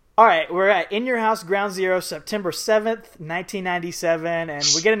it. All right, we're at In Your House Ground Zero, September 7th, 1997, and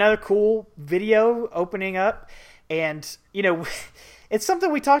we get another cool video opening up. And, you know, it's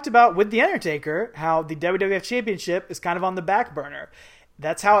something we talked about with The Undertaker, how the WWF Championship is kind of on the back burner.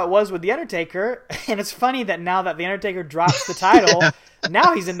 That's how it was with The Undertaker. And it's funny that now that The Undertaker drops the title,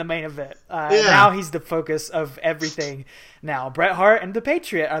 now he's in the main event. Now he's the focus of everything now. Bret Hart and The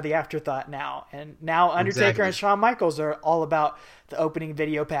Patriot are the afterthought now. And now Undertaker and Shawn Michaels are all about the opening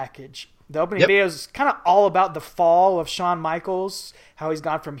video package. The opening video is kind of all about the fall of Shawn Michaels, how he's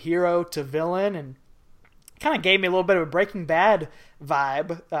gone from hero to villain, and kind of gave me a little bit of a Breaking Bad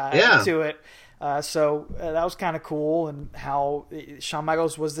vibe to it. So that was kind of cool, and how Shawn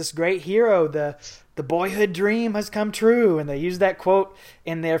Michaels was this great hero. The boyhood dream has come true, and they used that quote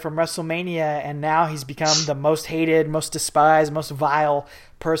in there from WrestleMania, and now he's become the most hated, most despised, most vile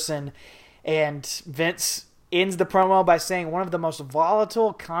person. And Vince ends the promo by saying one of the most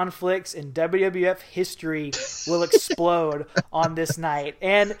volatile conflicts in WWF history will explode on this night.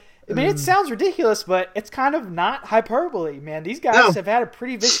 And I mean, it sounds ridiculous, but it's kind of not hyperbole, man. These guys have had a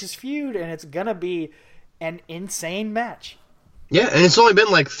pretty vicious feud, and it's going to be an insane match. Yeah, and it's only been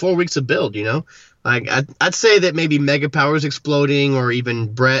like 4 weeks of build, you know? Like I'd say that maybe Mega Powers exploding, or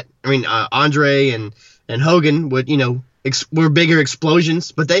even Andre and Hogan would, you know, were bigger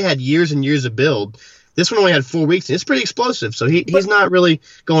explosions, but they had years and years of build. This one only had 4 weeks, and it's pretty explosive, so he's not really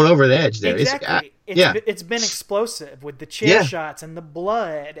going over the edge there. Exactly. It's been explosive with the chair shots and the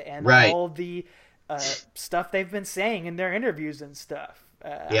blood and all the stuff they've been saying in their interviews and stuff.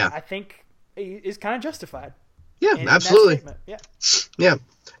 I think is kind of justified. Yeah, absolutely. Yeah.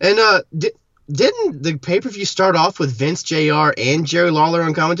 And didn't the pay-per-view start off with Vince, JR, and Jerry Lawler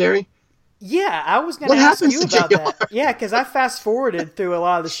on commentary? Yeah, I was going to ask you about that. Yeah, because I fast-forwarded through a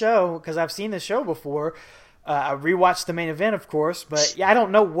lot of the show because I've seen the show before. I rewatched the main event, of course, but I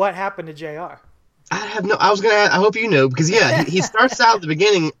don't know what happened to JR. I hope you know, because he starts out at the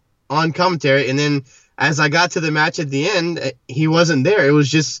beginning on commentary, and then as I got to the match at the end, he wasn't there. It was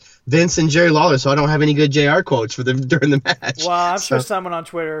just Vince and Jerry Lawler, so I don't have any good JR quotes for them during the match. Well, I'm sure someone on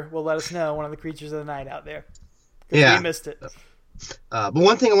Twitter will let us know, one of the creatures of the night out there. Yeah. We missed it. But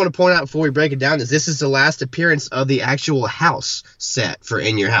one thing I want to point out before we break it down is this is the last appearance of the actual house set for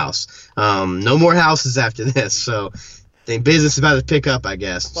In Your House. No more houses after this, so the business is about to pick up, I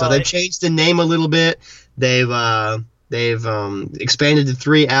guess. Well, so they've changed the name a little bit. They've expanded to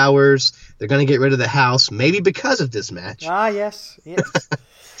 3 hours. They're going to get rid of the house, maybe because of this match. Yes.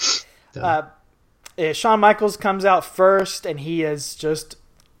 Shawn Michaels comes out first, and he is just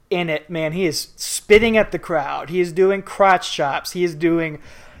in it, man. He is spitting at the crowd. He is doing crotch chops. He is doing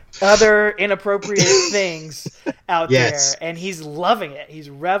other inappropriate things out there, and he's loving it. He's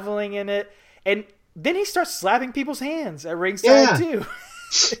reveling in it, and then he starts slapping people's hands at ringside too.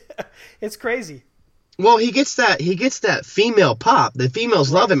 It's crazy. Well, he gets that female pop. The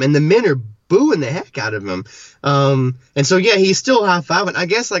females love him, and the men are booing the heck out of him. And so he's still high-fiving. I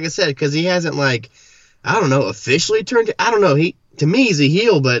guess, like I said, because he hasn't officially turned. I don't know. To me, he's a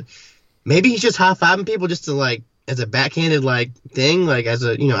heel, but maybe he's just high-fiving people just to as a backhanded thing, as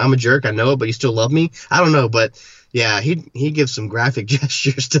a I'm a jerk, I know it, but you still love me. I don't know, but yeah, he gives some graphic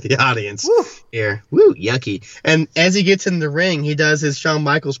gestures to the audience. Woo. Here. Woo, yucky. And as he gets in the ring, he does his Shawn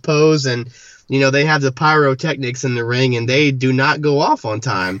Michaels pose, and they have the pyrotechnics in the ring, and they do not go off on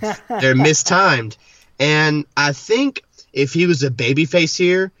time. They're mistimed. And I think if he was a babyface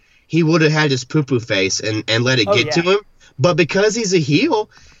here, he would have had his poo-poo face and let it get to him. But because he's a heel,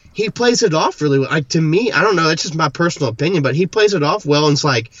 he plays it off really well. To me, I don't know, that's just my personal opinion, but he plays it off well, and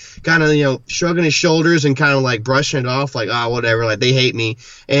it's kind of, shrugging his shoulders and kind of brushing it off, whatever, they hate me.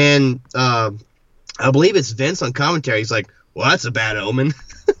 And I believe it's Vince on commentary. He's like, well, that's a bad omen.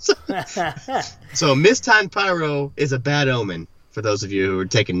 So mistimed pyro is a bad omen for those of you who are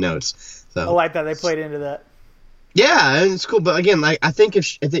taking notes. So I like that they played into that. Yeah, and it's cool. But again, like I think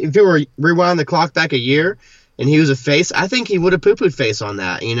if you were rewind the clock back a year and he was a face, I think he would have poo-pooed face on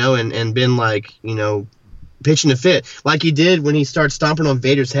that, and been like, pitching a fit like he did when he started stomping on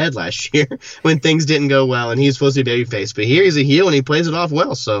Vader's head last year when things didn't go well and he was supposed to be babyface. But here he's a heel and he plays it off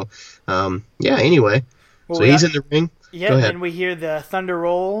well. So, anyway. Well, so he's in the ring. Yeah, and we hear the thunder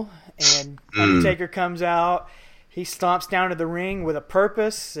roll and Undertaker comes out. He stomps down to the ring with a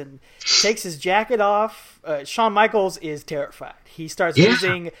purpose and takes his jacket off. Shawn Michaels is terrified. He starts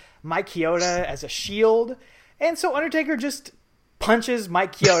using Mike Chioda as a shield. And so Undertaker just punches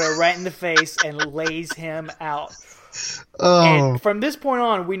Mike Chioda right in the face and lays him out. Oh. And from this point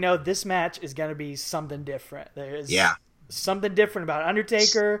on, we know this match is going to be something different. There's something different about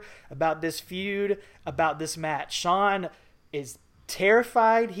Undertaker, about this feud, about this match. Shawn is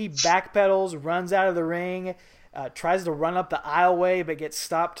terrified. He backpedals, runs out of the ring, tries to run up the aisleway, but gets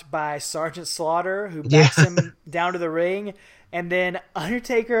stopped by Sergeant Slaughter, who backs him down to the ring. And then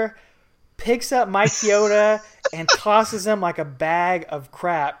Undertaker picks up Mike Chioda and tosses him like a bag of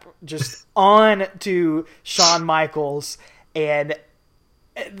crap just on to Shawn Michaels. And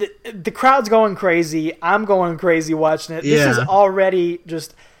the crowd's going crazy. I'm going crazy watching it. This is already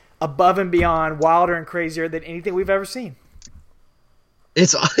just above and beyond, wilder and crazier than anything we've ever seen.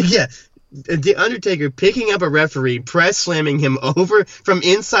 It's The Undertaker picking up a referee, press slamming him over from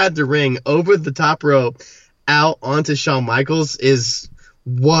inside the ring, over the top rope, out onto Shawn Michaels is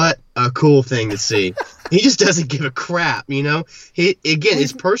what a cool thing to see. He just doesn't give a crap,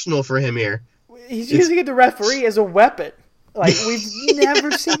 it's personal for him here. He's using the referee as a weapon. Like, we've never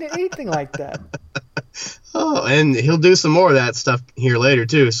seen anything like that. Oh, and he'll do some more of that stuff here later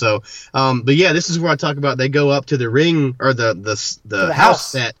too. So, but yeah, this is where I talk about they go up to the ring or the house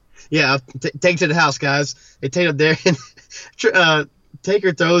set. Yeah, take to the house, guys. They take up there and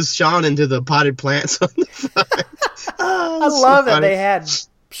Taker throws Shawn into the potted plants on the front. I love that they had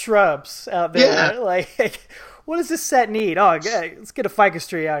shrubs out there. Yeah. Like, what does this set need? Oh, let's get a ficus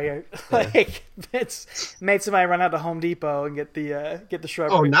tree out here. Like, it's made somebody run out to Home Depot and get the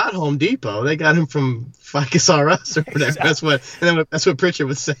shrub. Oh, not Home Depot. They got him from Ficus R Us or whatever. Exactly. That's what Pritchard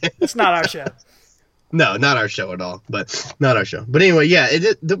was saying. It's not our show. No, not our show at all. But not our show. But anyway, yeah.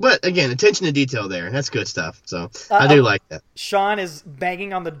 But again, attention to detail there. That's good stuff. So I do like that. Shawn is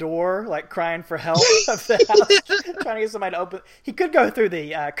banging on the door, like crying for help of the house, trying to get somebody to open. He could go through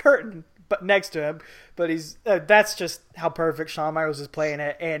the curtain, but next to him. But he's that's just how perfect Shawn Michaels is playing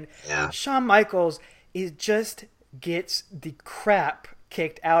it. And Shawn Michaels just gets the crap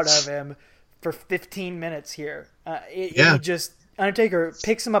kicked out of him for 15 minutes here. He just. Undertaker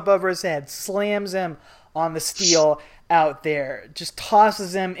picks him up over his head, slams him on the steel out there, just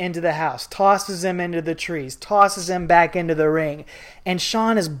tosses him into the house, tosses him into the trees, tosses him back into the ring. And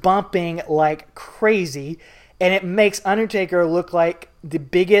Shawn is bumping like crazy, and it makes Undertaker look like the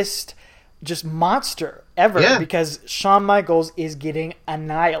biggest just monster ever because Shawn Michaels is getting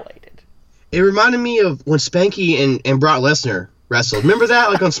annihilated. It reminded me of when Spanky and Brock Lesnar wrestled. Remember that,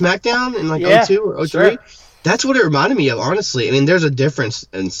 like on SmackDown in like 02 or 03? Sure. That's what it reminded me of, honestly. I mean, there's a difference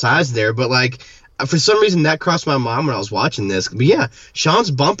in size there, but like for some reason that crossed my mind when I was watching this. But yeah,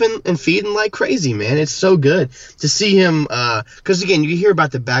 Shawn's bumping and feeding like crazy, man. It's so good to see him. Because again, you hear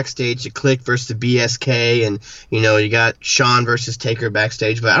about the backstage, the Click versus the BSK, and you got Shawn versus Taker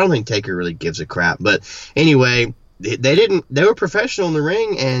backstage, but I don't think Taker really gives a crap. But anyway, they were professional in the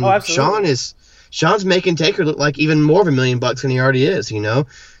ring, and Shawn's making Taker look like even more of $1 million than he already is.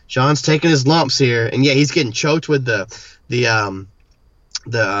 Shawn's taking his lumps here, and yeah, he's getting choked with the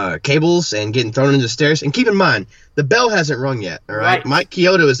cables and getting thrown into the stairs. And keep in mind, the bell hasn't rung yet. All right, Mike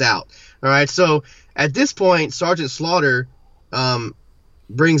Chioda is out. All right, so at this point, Sergeant Slaughter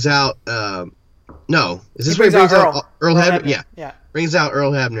brings out Earl Hebner? Yeah, brings out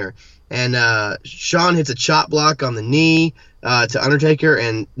Earl Hebner, and Shawn hits a chop block on the knee to Undertaker,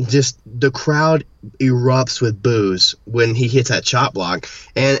 and just the crowd erupts with boos when he hits that chop block.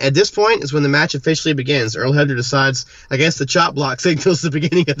 And at this point is when the match officially begins. Earl Hebner decides, I guess the chop block signals the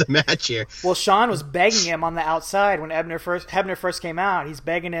beginning of the match here. Well, Shawn was begging him on the outside when Hebner first came out. He's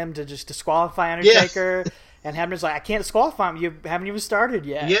begging him to just disqualify Undertaker. Yeah. And Hebner's like, I can't disqualify him. You haven't even started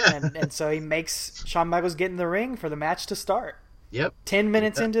yet. Yeah. And so he makes Shawn Michaels get in the ring for the match to start. Yep. 10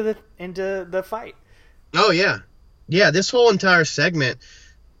 minutes into the fight. Oh, yeah. Yeah, this whole entire segment,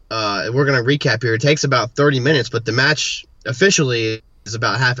 we're going to recap here. It takes about 30 minutes, but the match officially is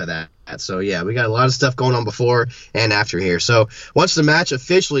about half of that. So, yeah, we got a lot of stuff going on before and after here. So, once the match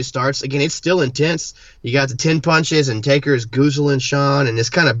officially starts, again, it's still intense. You got the 10 punches, and Taker is goozling Shawn, and it's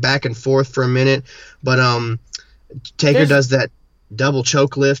kind of back and forth for a minute. But Taker does that. double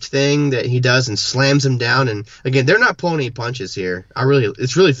choke lift thing that he does and slams him down. And again, they're not pulling any punches here.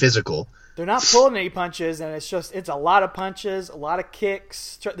 It's really physical. They're not pulling any punches, and it's a lot of punches, a lot of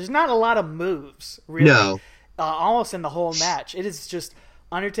kicks. There's not a lot of moves, really. No. Almost in the whole match. It is just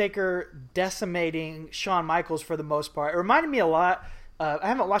Undertaker decimating Shawn Michaels for the most part. It reminded me a lot. I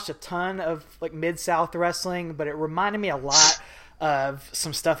haven't watched a ton of like Mid-South wrestling, but it reminded me a lot of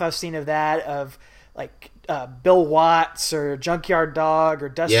some stuff I've seen of that, of like Bill Watts or Junkyard Dog or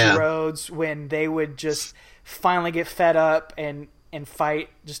Dusty Rhodes, when they would just finally get fed up and fight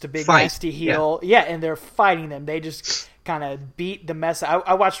just a big nasty heel. Yeah, and they're fighting them. They just kind of beat the mess.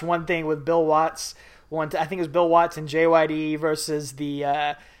 I watched one thing with Bill Watts. I think it was Bill Watts and JYD versus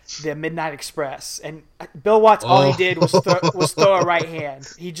the Midnight Express, and Bill Watts all he did was throw a right hand.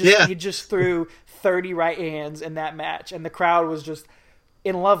 He just threw 30 right hands in that match, and the crowd was just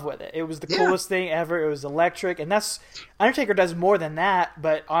in love with it. It was the coolest thing ever. It was electric, and that's Undertaker does more than that,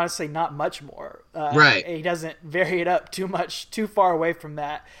 but honestly, not much more. Right, he doesn't vary it up too far away from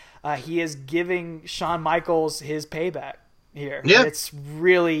that. He is giving Shawn Michaels his payback here. Yeah, it's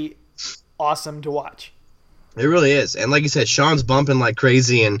really awesome to watch. It really is. And like you said, Shawn's bumping like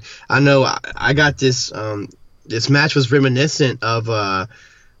crazy, and I know I got this this match was reminiscent of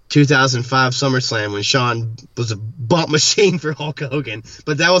 2005 SummerSlam when Shawn was a bump machine for Hulk Hogan,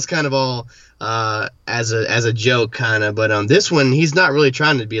 but that was kind of all as a joke kind of. But this one, he's not really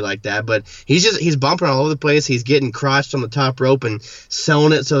trying to be like that, but he's bumping all over the place. He's getting crotched on the top rope and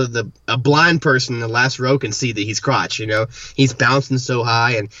selling it so that a blind person in the last row can see that he's crotch. He's bouncing so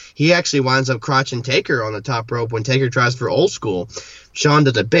high, and he actually winds up crotching Taker on the top rope when Taker tries for old school. Shawn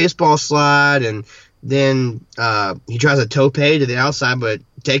does a baseball slide, and then he tries a tope to the outside, but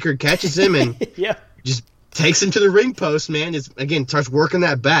Taker catches him and just takes him to the ring post, man. Again, starts working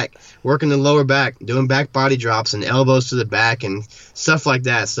that back, working the lower back, doing back body drops and elbows to the back and stuff like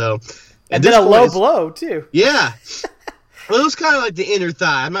that. So, and then a low blow, too. Yeah. Well, it was kind of like the inner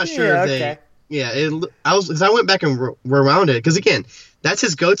thigh. I'm not sure if they... Okay. Yeah, I went back and rewound it, because, again, that's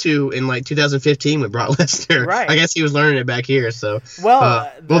his go-to in, like, 2015 with Brock Lesnar. Right. I guess he was learning it back here, so... Well,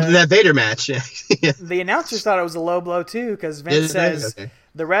 that Vader match. The announcers thought it was a low blow, too, because Vince says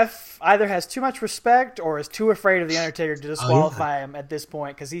the ref either has too much respect or is too afraid of The Undertaker to disqualify him at this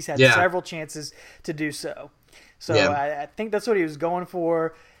point, because he's had several chances to do so. So I think that's what he was going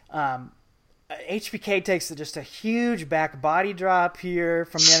for. HBK takes just a huge back body drop here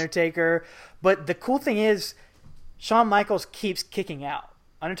from The Undertaker. But the cool thing is, Shawn Michaels keeps kicking out.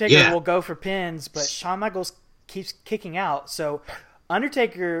 Undertaker will go for pins, but Shawn Michaels keeps kicking out. So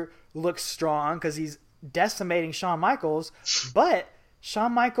Undertaker looks strong because he's decimating Shawn Michaels, but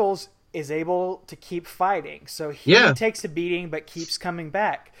Shawn Michaels is able to keep fighting. So he takes a beating but keeps coming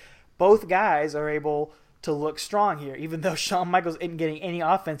back. Both guys are able to look strong here. Even though Shawn Michaels isn't getting any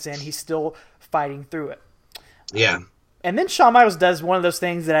offense in, he's still fighting through it. Yeah. And then Shawn Michaels does one of those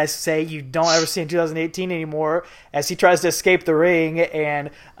things that I say you don't ever see in 2018 anymore, as he tries to escape the ring, and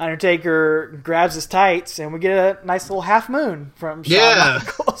Undertaker grabs his tights, and we get a nice little half moon from Shawn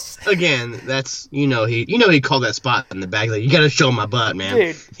Michaels. Again, that's he called that spot in the back. Like, you got to show my butt, man.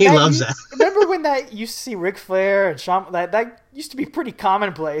 Dude, he loves that. Remember when that used to see Ric Flair and Shawn? That used to be pretty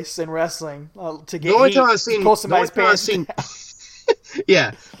commonplace in wrestling to get pull somebody's pants.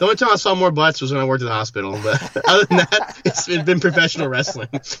 Yeah, the only time I saw more butts was when I worked at the hospital. But other than that, it's been professional wrestling.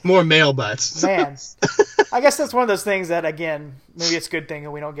 More male butts. Man, I guess that's one of those things that, again, maybe it's a good thing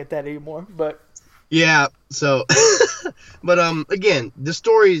that we don't get that anymore. But yeah, so, but again, the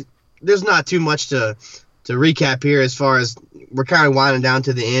story, there's not too much to recap here, as far as we're kind of winding down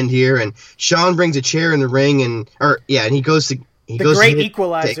to the end here. And Shawn brings a chair in the ring, and he goes to the great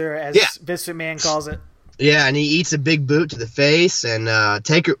equalizer, as Vince McMahon calls it. Yeah, and he eats a big boot to the face, and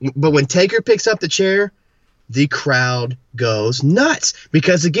Taker. But when Taker picks up the chair, the crowd goes nuts,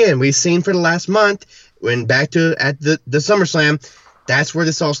 because again, we've seen for the last month, when back to at the SummerSlam, that's where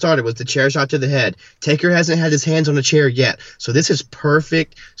this all started, was the chair shot to the head. Taker hasn't had his hands on the chair yet, so this is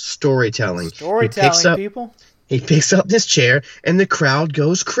perfect storytelling. People. He picks up this chair, and the crowd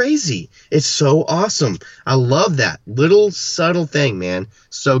goes crazy. It's so awesome. I love that little subtle thing, man.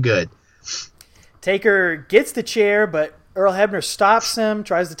 So good. Taker gets the chair, but Earl Hebner stops him,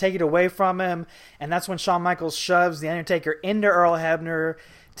 tries to take it away from him, and that's when Shawn Michaels shoves The Undertaker into Earl Hebner,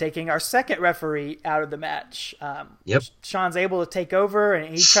 taking our second referee out of the match. Shawn's able to take over,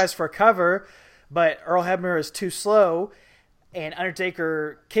 and he tries for a cover, but Earl Hebner is too slow, and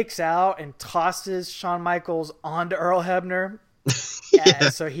Undertaker kicks out and tosses Shawn Michaels onto Earl Hebner.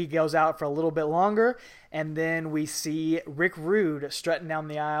 So he goes out for a little bit longer, and then we see Rick Rude strutting down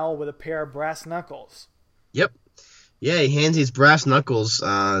the aisle with a pair of brass knuckles. Yep. Yeah, he hands these brass knuckles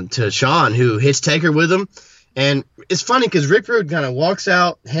to Shawn, who hits Taker with them. And it's funny because Rick Rude kind of walks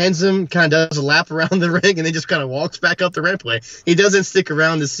out, hands him, kind of does a lap around the ring, and then just kind of walks back up the rampway. He doesn't stick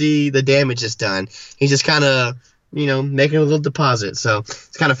around to see the damage it's done. He's just kind of, making a little deposit. So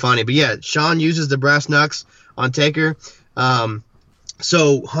it's kind of funny. But yeah, Shawn uses the brass knucks on Taker.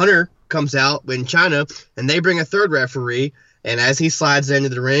 So Hunter comes out in China, and they bring a third referee. And as he slides into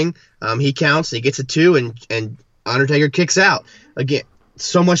the ring, he counts. He gets a 2, and Undertaker kicks out. Again,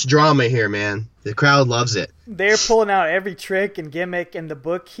 so much drama here, man. The crowd loves it. They're pulling out every trick and gimmick in the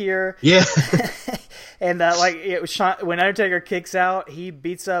book here. Yeah. And when Undertaker kicks out, he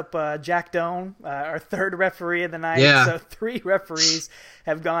beats up Jack Doan, our third referee of the night. Yeah. So 3 referees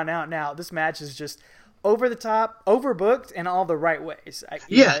have gone out now. This match is just over the top, overbooked in all the right ways.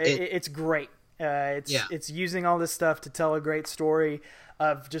 It's great. It's using all this stuff to tell a great story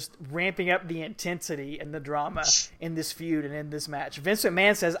of just ramping up the intensity and the drama in this feud and in this match. Vince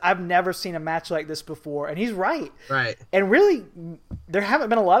McMahon says, I've never seen a match like this before. And he's right. Right. And really, there haven't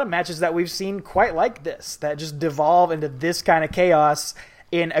been a lot of matches that we've seen quite like this, that just devolve into this kind of chaos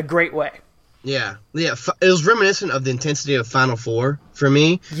in a great way. Yeah. It was reminiscent of the intensity of Final Four for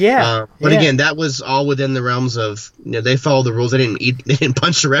me. Yeah. But again, that was all within the realms of, they followed the rules. They didn't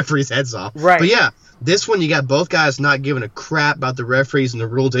punch the referees' heads off. Right. But yeah, this one you got both guys not giving a crap about the referees and the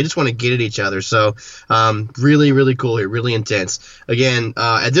rules. They just want to get at each other. So really, really cool here. Really intense. Again,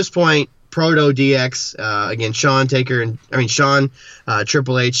 at this point, Proto DX, again, Shawn,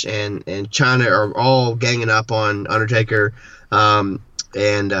 Triple H, and Chyna are all ganging up on Undertaker.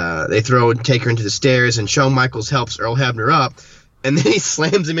 And they throw Taker into the stairs, and Shawn Michaels helps Earl Hebner up, and then he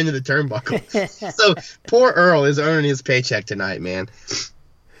slams him into the turnbuckle. So poor Earl is earning his paycheck tonight, man.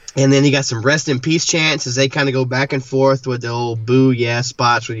 And then you got some rest in peace chants as they kind of go back and forth with the old boo yeah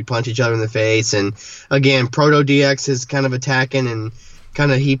spots where you punch each other in the face. And again, Proto DX is kind of attacking and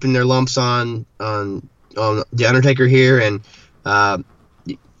kind of heaping their lumps on the Undertaker here, and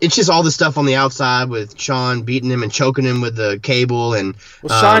it's just all the stuff on the outside with Shawn beating him and choking him with the cable. And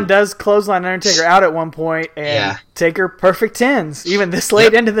Shawn does clothesline Undertaker out at one point, and Taker perfect 10s even this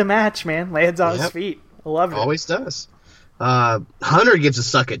late into the match, man. Lands on his feet. I love it. Always does. Hunter gives a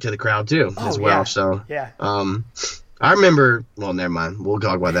suck it to the crowd too as well. Yeah. So yeah. I remember. Well, never mind. We'll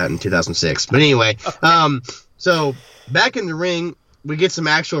talk about that in 2006. But anyway, so back in the ring, we get some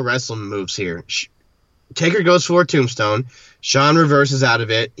actual wrestling moves here. Taker goes for a tombstone. Shawn reverses out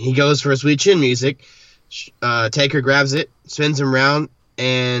of it. He goes for a sweet chin music. Taker grabs it, spins him around,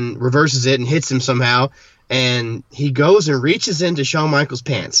 and reverses it and hits him somehow. And he goes and reaches into Shawn Michaels'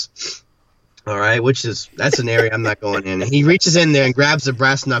 pants. All right, that's an area I'm not going in. He reaches in there and grabs the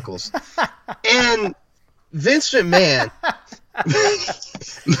brass knuckles. And Vince McMahon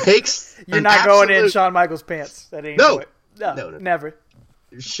makes You're not going in Shawn Michaels' pants at any point. No, never.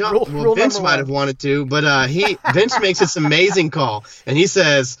 Rule Vince might have wanted to, but Vince makes this amazing call, and he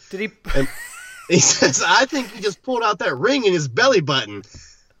says, he says, I think he just pulled out that ring in his belly button.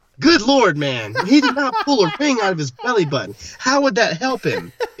 Good Lord, man. He did not pull a ring out of his belly button. How would that help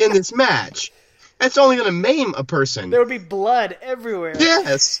him in this match? That's only going to maim a person. There would be blood everywhere.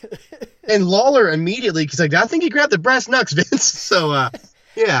 Yes. And Lawler immediately, he's like, I think he grabbed the brass knucks, Vince. So,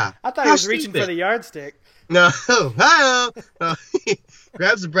 yeah. I thought he was reaching for the yardstick. No. He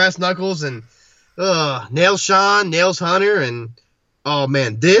grabs the brass knuckles and nails Shawn, nails Hunter, and oh,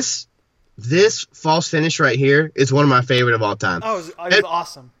 man, this false finish right here is one of my favorite of all time. Oh, it was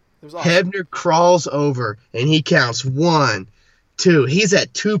awesome. It was awesome. Hebner crawls over, and he counts 1, 2. He's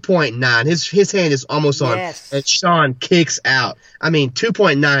at 2.9. His hand is almost on, and Shawn kicks out. I mean,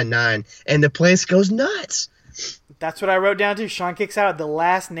 2.99, and the place goes nuts. That's what I wrote down, too. Shawn kicks out at the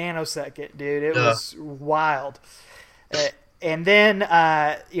last nanosecond, dude. It was wild. And then,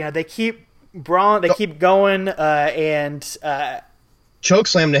 they keep brawling. They keep going, and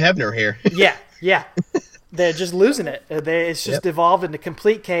chokeslam to Hebner here. Yeah. They're just losing it. It's just evolved into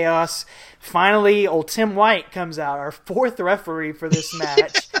complete chaos. Finally, old Tim White comes out, our 4th referee for this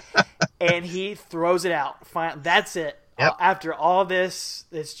match, and he throws it out. That's it. Yep. After all this,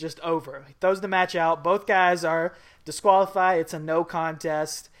 it's just over. He throws the match out. Both guys are disqualified. It's a no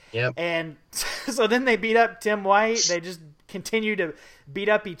contest. Yep. And so then they beat up Tim White. They just continue to beat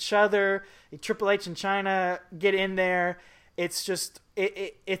up each other. Triple H and Chyna get in there. It's just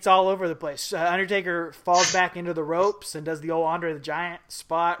it's all over the place. Undertaker falls back into the ropes and does the old Andre the Giant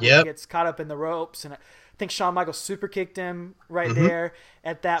spot where he gets caught up in the ropes. And I think Shawn Michaels super kicked him right there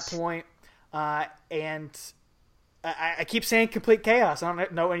at that point. And I keep saying complete chaos. I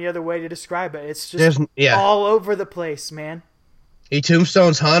don't know any other way to describe it. It's just all over the place, man. He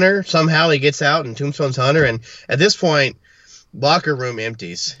tombstones Hunter. Somehow he gets out and tombstones Hunter. And at this point, locker room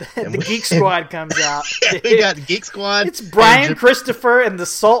empties. The Geek Squad comes out. We got the Geek Squad. It's Brian Christopher and the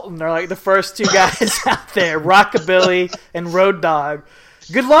Sultan are like the first two guys out there. Rockabilly and Road Dogg.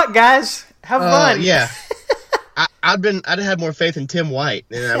 Good luck, guys. Have fun. Yeah. I'd have more faith in Tim White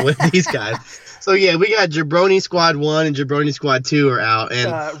than with these guys. So yeah, we got Jabroni Squad 1 and Jabroni Squad 2 are out,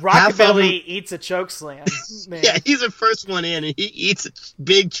 and Rockabilly eats a chokeslam. Yeah, he's the first one in, and he eats a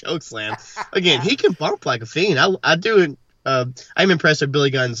big chokeslam. Again, he can bump like a fiend. I'm impressed with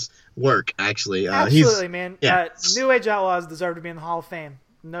Billy Gunn's work. Actually, absolutely, man. Yeah. New Age Outlaws deserve to be in the Hall of Fame.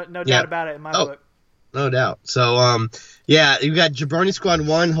 No doubt about it in my book. No doubt. So, yeah, you got Jabroni Squad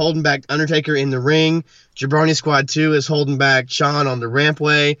 1 holding back Undertaker in the ring. Jabroni Squad 2 is holding back Shawn on the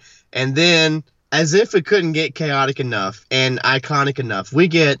rampway. And then, as if it couldn't get chaotic enough and iconic enough, we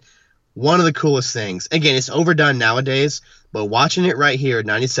get one of the coolest things. Again, it's overdone nowadays, but watching it right here at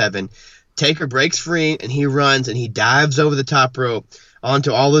 97, Taker breaks free and he runs and he dives over the top rope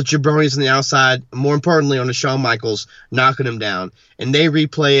onto all the jabronis on the outside, more importantly onto Shawn Michaels, knocking him down. And they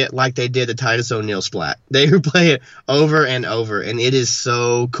replay it like they did the Titus O'Neil splat. They replay it over and over, and it is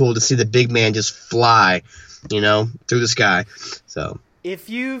so cool to see the big man just fly, through the sky. So if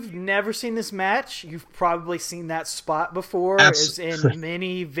you've never seen this match, you've probably seen that spot before. It's in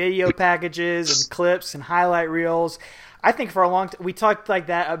many video packages and clips and highlight reels. I think for a long time, we talked like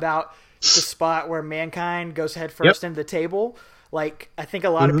that about the spot where Mankind goes head first into the table. Like, I think a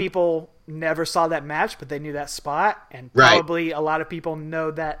lot of people never saw that match, but they knew that spot. And probably a lot of people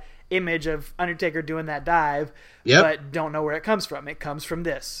know that image of Undertaker doing that dive, but don't know where it comes from. It comes from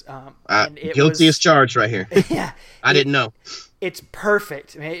this. And guilty as charged right here. Yeah. I didn't know. It's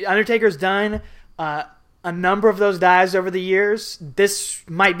perfect. I mean, Undertaker's done a number of those dives over the years. This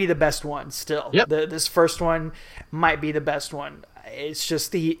might be the best one still. Yep. This first one might be the best one. It's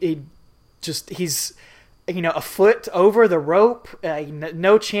just he's a foot over the rope.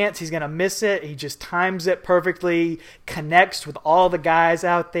 No chance he's going to miss it. He just times it perfectly, connects with all the guys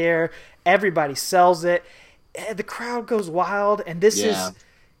out there. Everybody sells it. The crowd goes wild, and this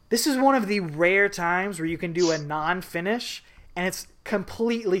is one of the rare times where you can do a non-finish, and it's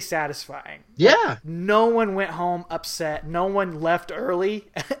completely satisfying. Yeah. Like, no one went home upset. No one left early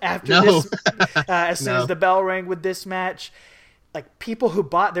after this. As soon as the bell rang with this match. Like, people who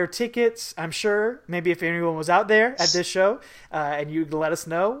bought their tickets, I'm sure, maybe if anyone was out there at this show, and you let us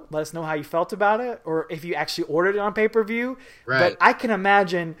know how you felt about it, or if you actually ordered it on pay-per-view. Right. But I can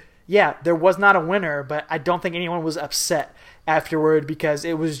imagine, there was not a winner, but I don't think anyone was upset afterward because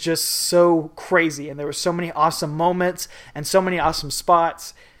it was just so crazy, and there were so many awesome moments and so many awesome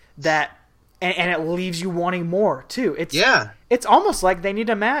spots that, and it leaves you wanting more too. It's almost like they need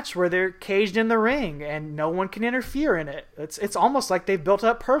a match where they're caged in the ring and no one can interfere in it. It's almost like they've built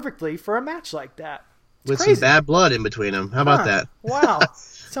up perfectly for a match like that. With crazy. Some bad blood in between them. How about that? Wow,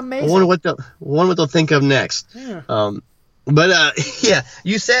 it's amazing. I wonder what they'll think of next. Yeah. But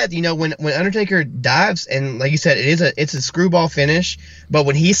you said when Undertaker dives, and like you said, it's a screwball finish. But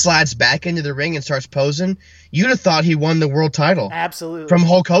when he slides back into the ring and starts posing, you'd have thought he won the world title. Absolutely. From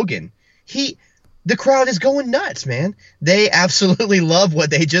Hulk Hogan. The crowd is going nuts, man. They absolutely love what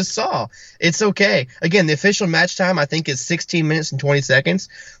they just saw. It's okay. Again, the official match time, I think, is 16 minutes and 20 seconds.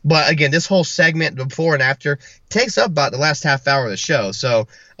 But, again, this whole segment before and after takes up about the last half hour of the show. So,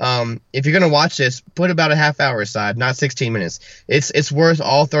 if you're going to watch this, put about a half hour aside, not 16 minutes. It's worth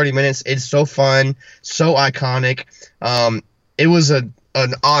all 30 minutes. It's so fun, so iconic. It was an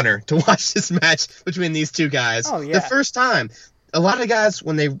honor to watch this match between these two guys. Oh, yeah. The first time. A lot of guys,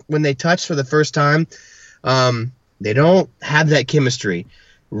 when they touch for the first time, they don't have that chemistry.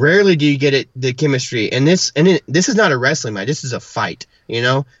 Rarely do you get the chemistry. And this is not a wrestling match. This is a fight,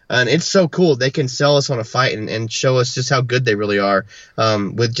 And it's so cool. They can sell us on a fight and show us just how good they really are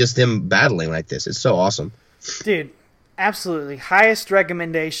with just them battling like this. It's so awesome. Dude, absolutely. Highest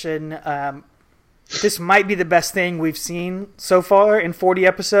recommendation. This might be the best thing we've seen so far in 40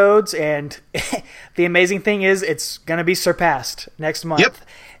 episodes, and the amazing thing is it's going to be surpassed next month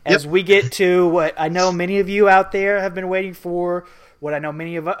as we get to what I know many of you out there have been waiting for, what I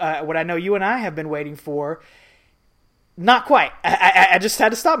know you and I have been waiting for. Not quite. I just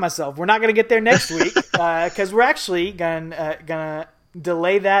had to stop myself. We're not going to get there next week because we're actually gonna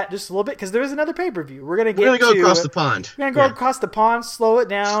delay that just a little bit because there is another pay-per-view. We're going to go across the pond. We're going to go across the pond, slow it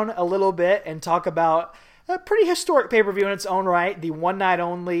down a little bit, and talk about a pretty historic pay-per-view in its own right, the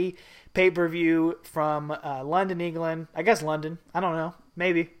one-night-only pay-per-view from London, England. I guess London. I don't know.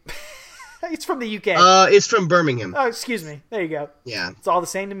 Maybe. It's from the UK. It's from Birmingham. Oh, excuse me. There you go. Yeah. It's all the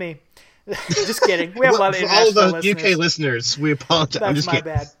same to me. Just kidding. We have a lot of for all of international those UK listeners, we apologize. That's I'm just my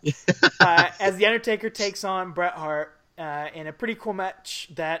kidding. bad. As The Undertaker takes on Bret Hart in a pretty cool match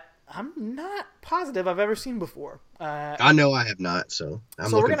that I'm not positive I've ever seen before. I know I have not, so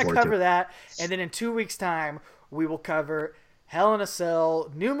we're going to cover that, and then in 2 weeks' time, we will cover Hell in a Cell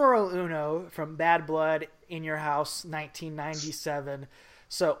numero uno from Bad Blood in Your House 1997.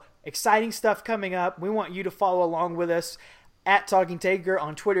 So exciting stuff coming up. We want you to follow along with us at Talking Taker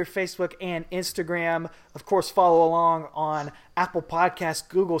on Twitter, Facebook, and Instagram. Of course, follow along on Apple Podcasts,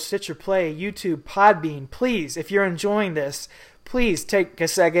 Google, Stitcher Play, YouTube, Podbean. Please, if you're enjoying this, please take a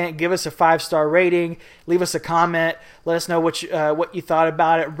second, give us a 5-star rating, leave us a comment, let us know what you thought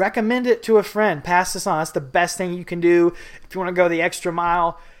about it. Recommend it to a friend. Pass this on. That's the best thing you can do. If you want to go the extra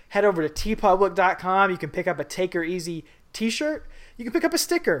mile, head over to tpublic.com. You can pick up a Taker Easy t-shirt. You can pick up a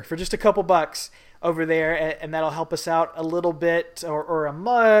sticker for just a couple bucks over there, and that'll help us out a little bit, or a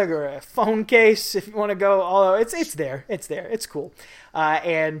mug or a phone case if you want to go. Although it's there. It's cool.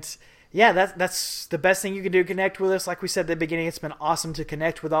 And yeah, that's the best thing you can do. Connect with us. Like we said at the beginning, it's been awesome to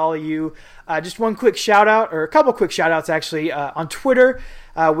connect with all of you. Just one quick shout out, or a couple quick shout outs actually. On Twitter,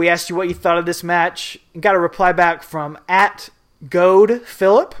 we asked you what you thought of this match. Got a reply back from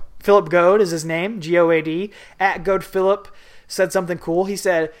 @GoadPhilip. Philip Goad is his name, Goad. @GoadPhilip said something cool. He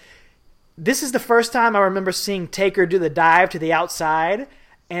said, "This is the first time I remember seeing Taker do the dive to the outside,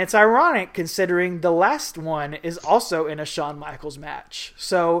 and it's ironic considering the last one is also in a Shawn Michaels match."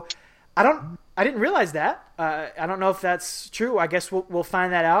 So I didn't realize that. I don't know if that's true. I guess we'll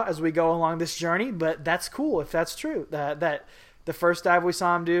find that out as we go along this journey, but that's cool if that's true. That the first dive we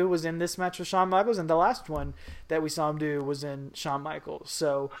saw him do was in this match with Shawn Michaels, and the last one that we saw him do was in Shawn Michaels.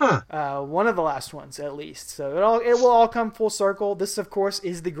 So one of the last ones at least. So it will all come full circle. This, of course,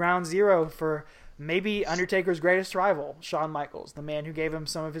 is the ground zero for maybe Undertaker's greatest rival, Shawn Michaels, the man who gave him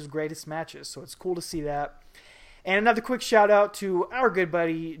some of his greatest matches. So it's cool to see that. And another quick shout out to our good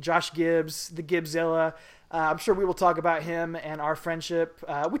buddy Josh Gibbs, the Gibbzilla. I'm sure we will talk about him and our friendship.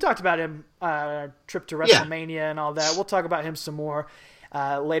 We talked about him, trip to WrestleMania and all that. We'll talk about him some more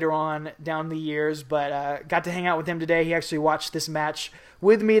later on down the years. But got to hang out with him today. He actually watched this match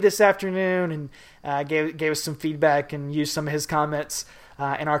with me this afternoon and gave us some feedback and used some of his comments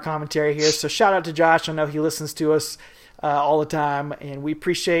in our commentary here. So shout out to Josh. I know he listens to us all the time, and we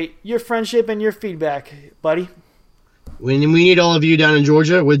appreciate your friendship and your feedback, buddy. We need all of you down in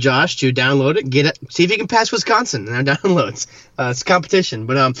Georgia with Josh to download it, see if you can pass Wisconsin in our downloads. It's a competition.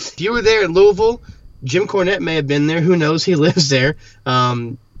 But if you were there at Louisville, Jim Cornette may have been there. Who knows? He lives there.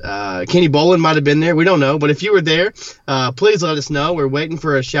 Kenny Bolin might have been there. We don't know. But if you were there, please let us know. We're waiting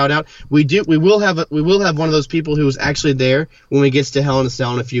for a shout out. We will have one of those people who was actually there when we get to Hell in a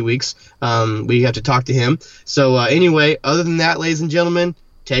Cell in a few weeks. We have to talk to him. So anyway, other than that, ladies and gentlemen,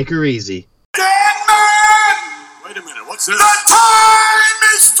 take her easy. Wait a minute, what's this? The time!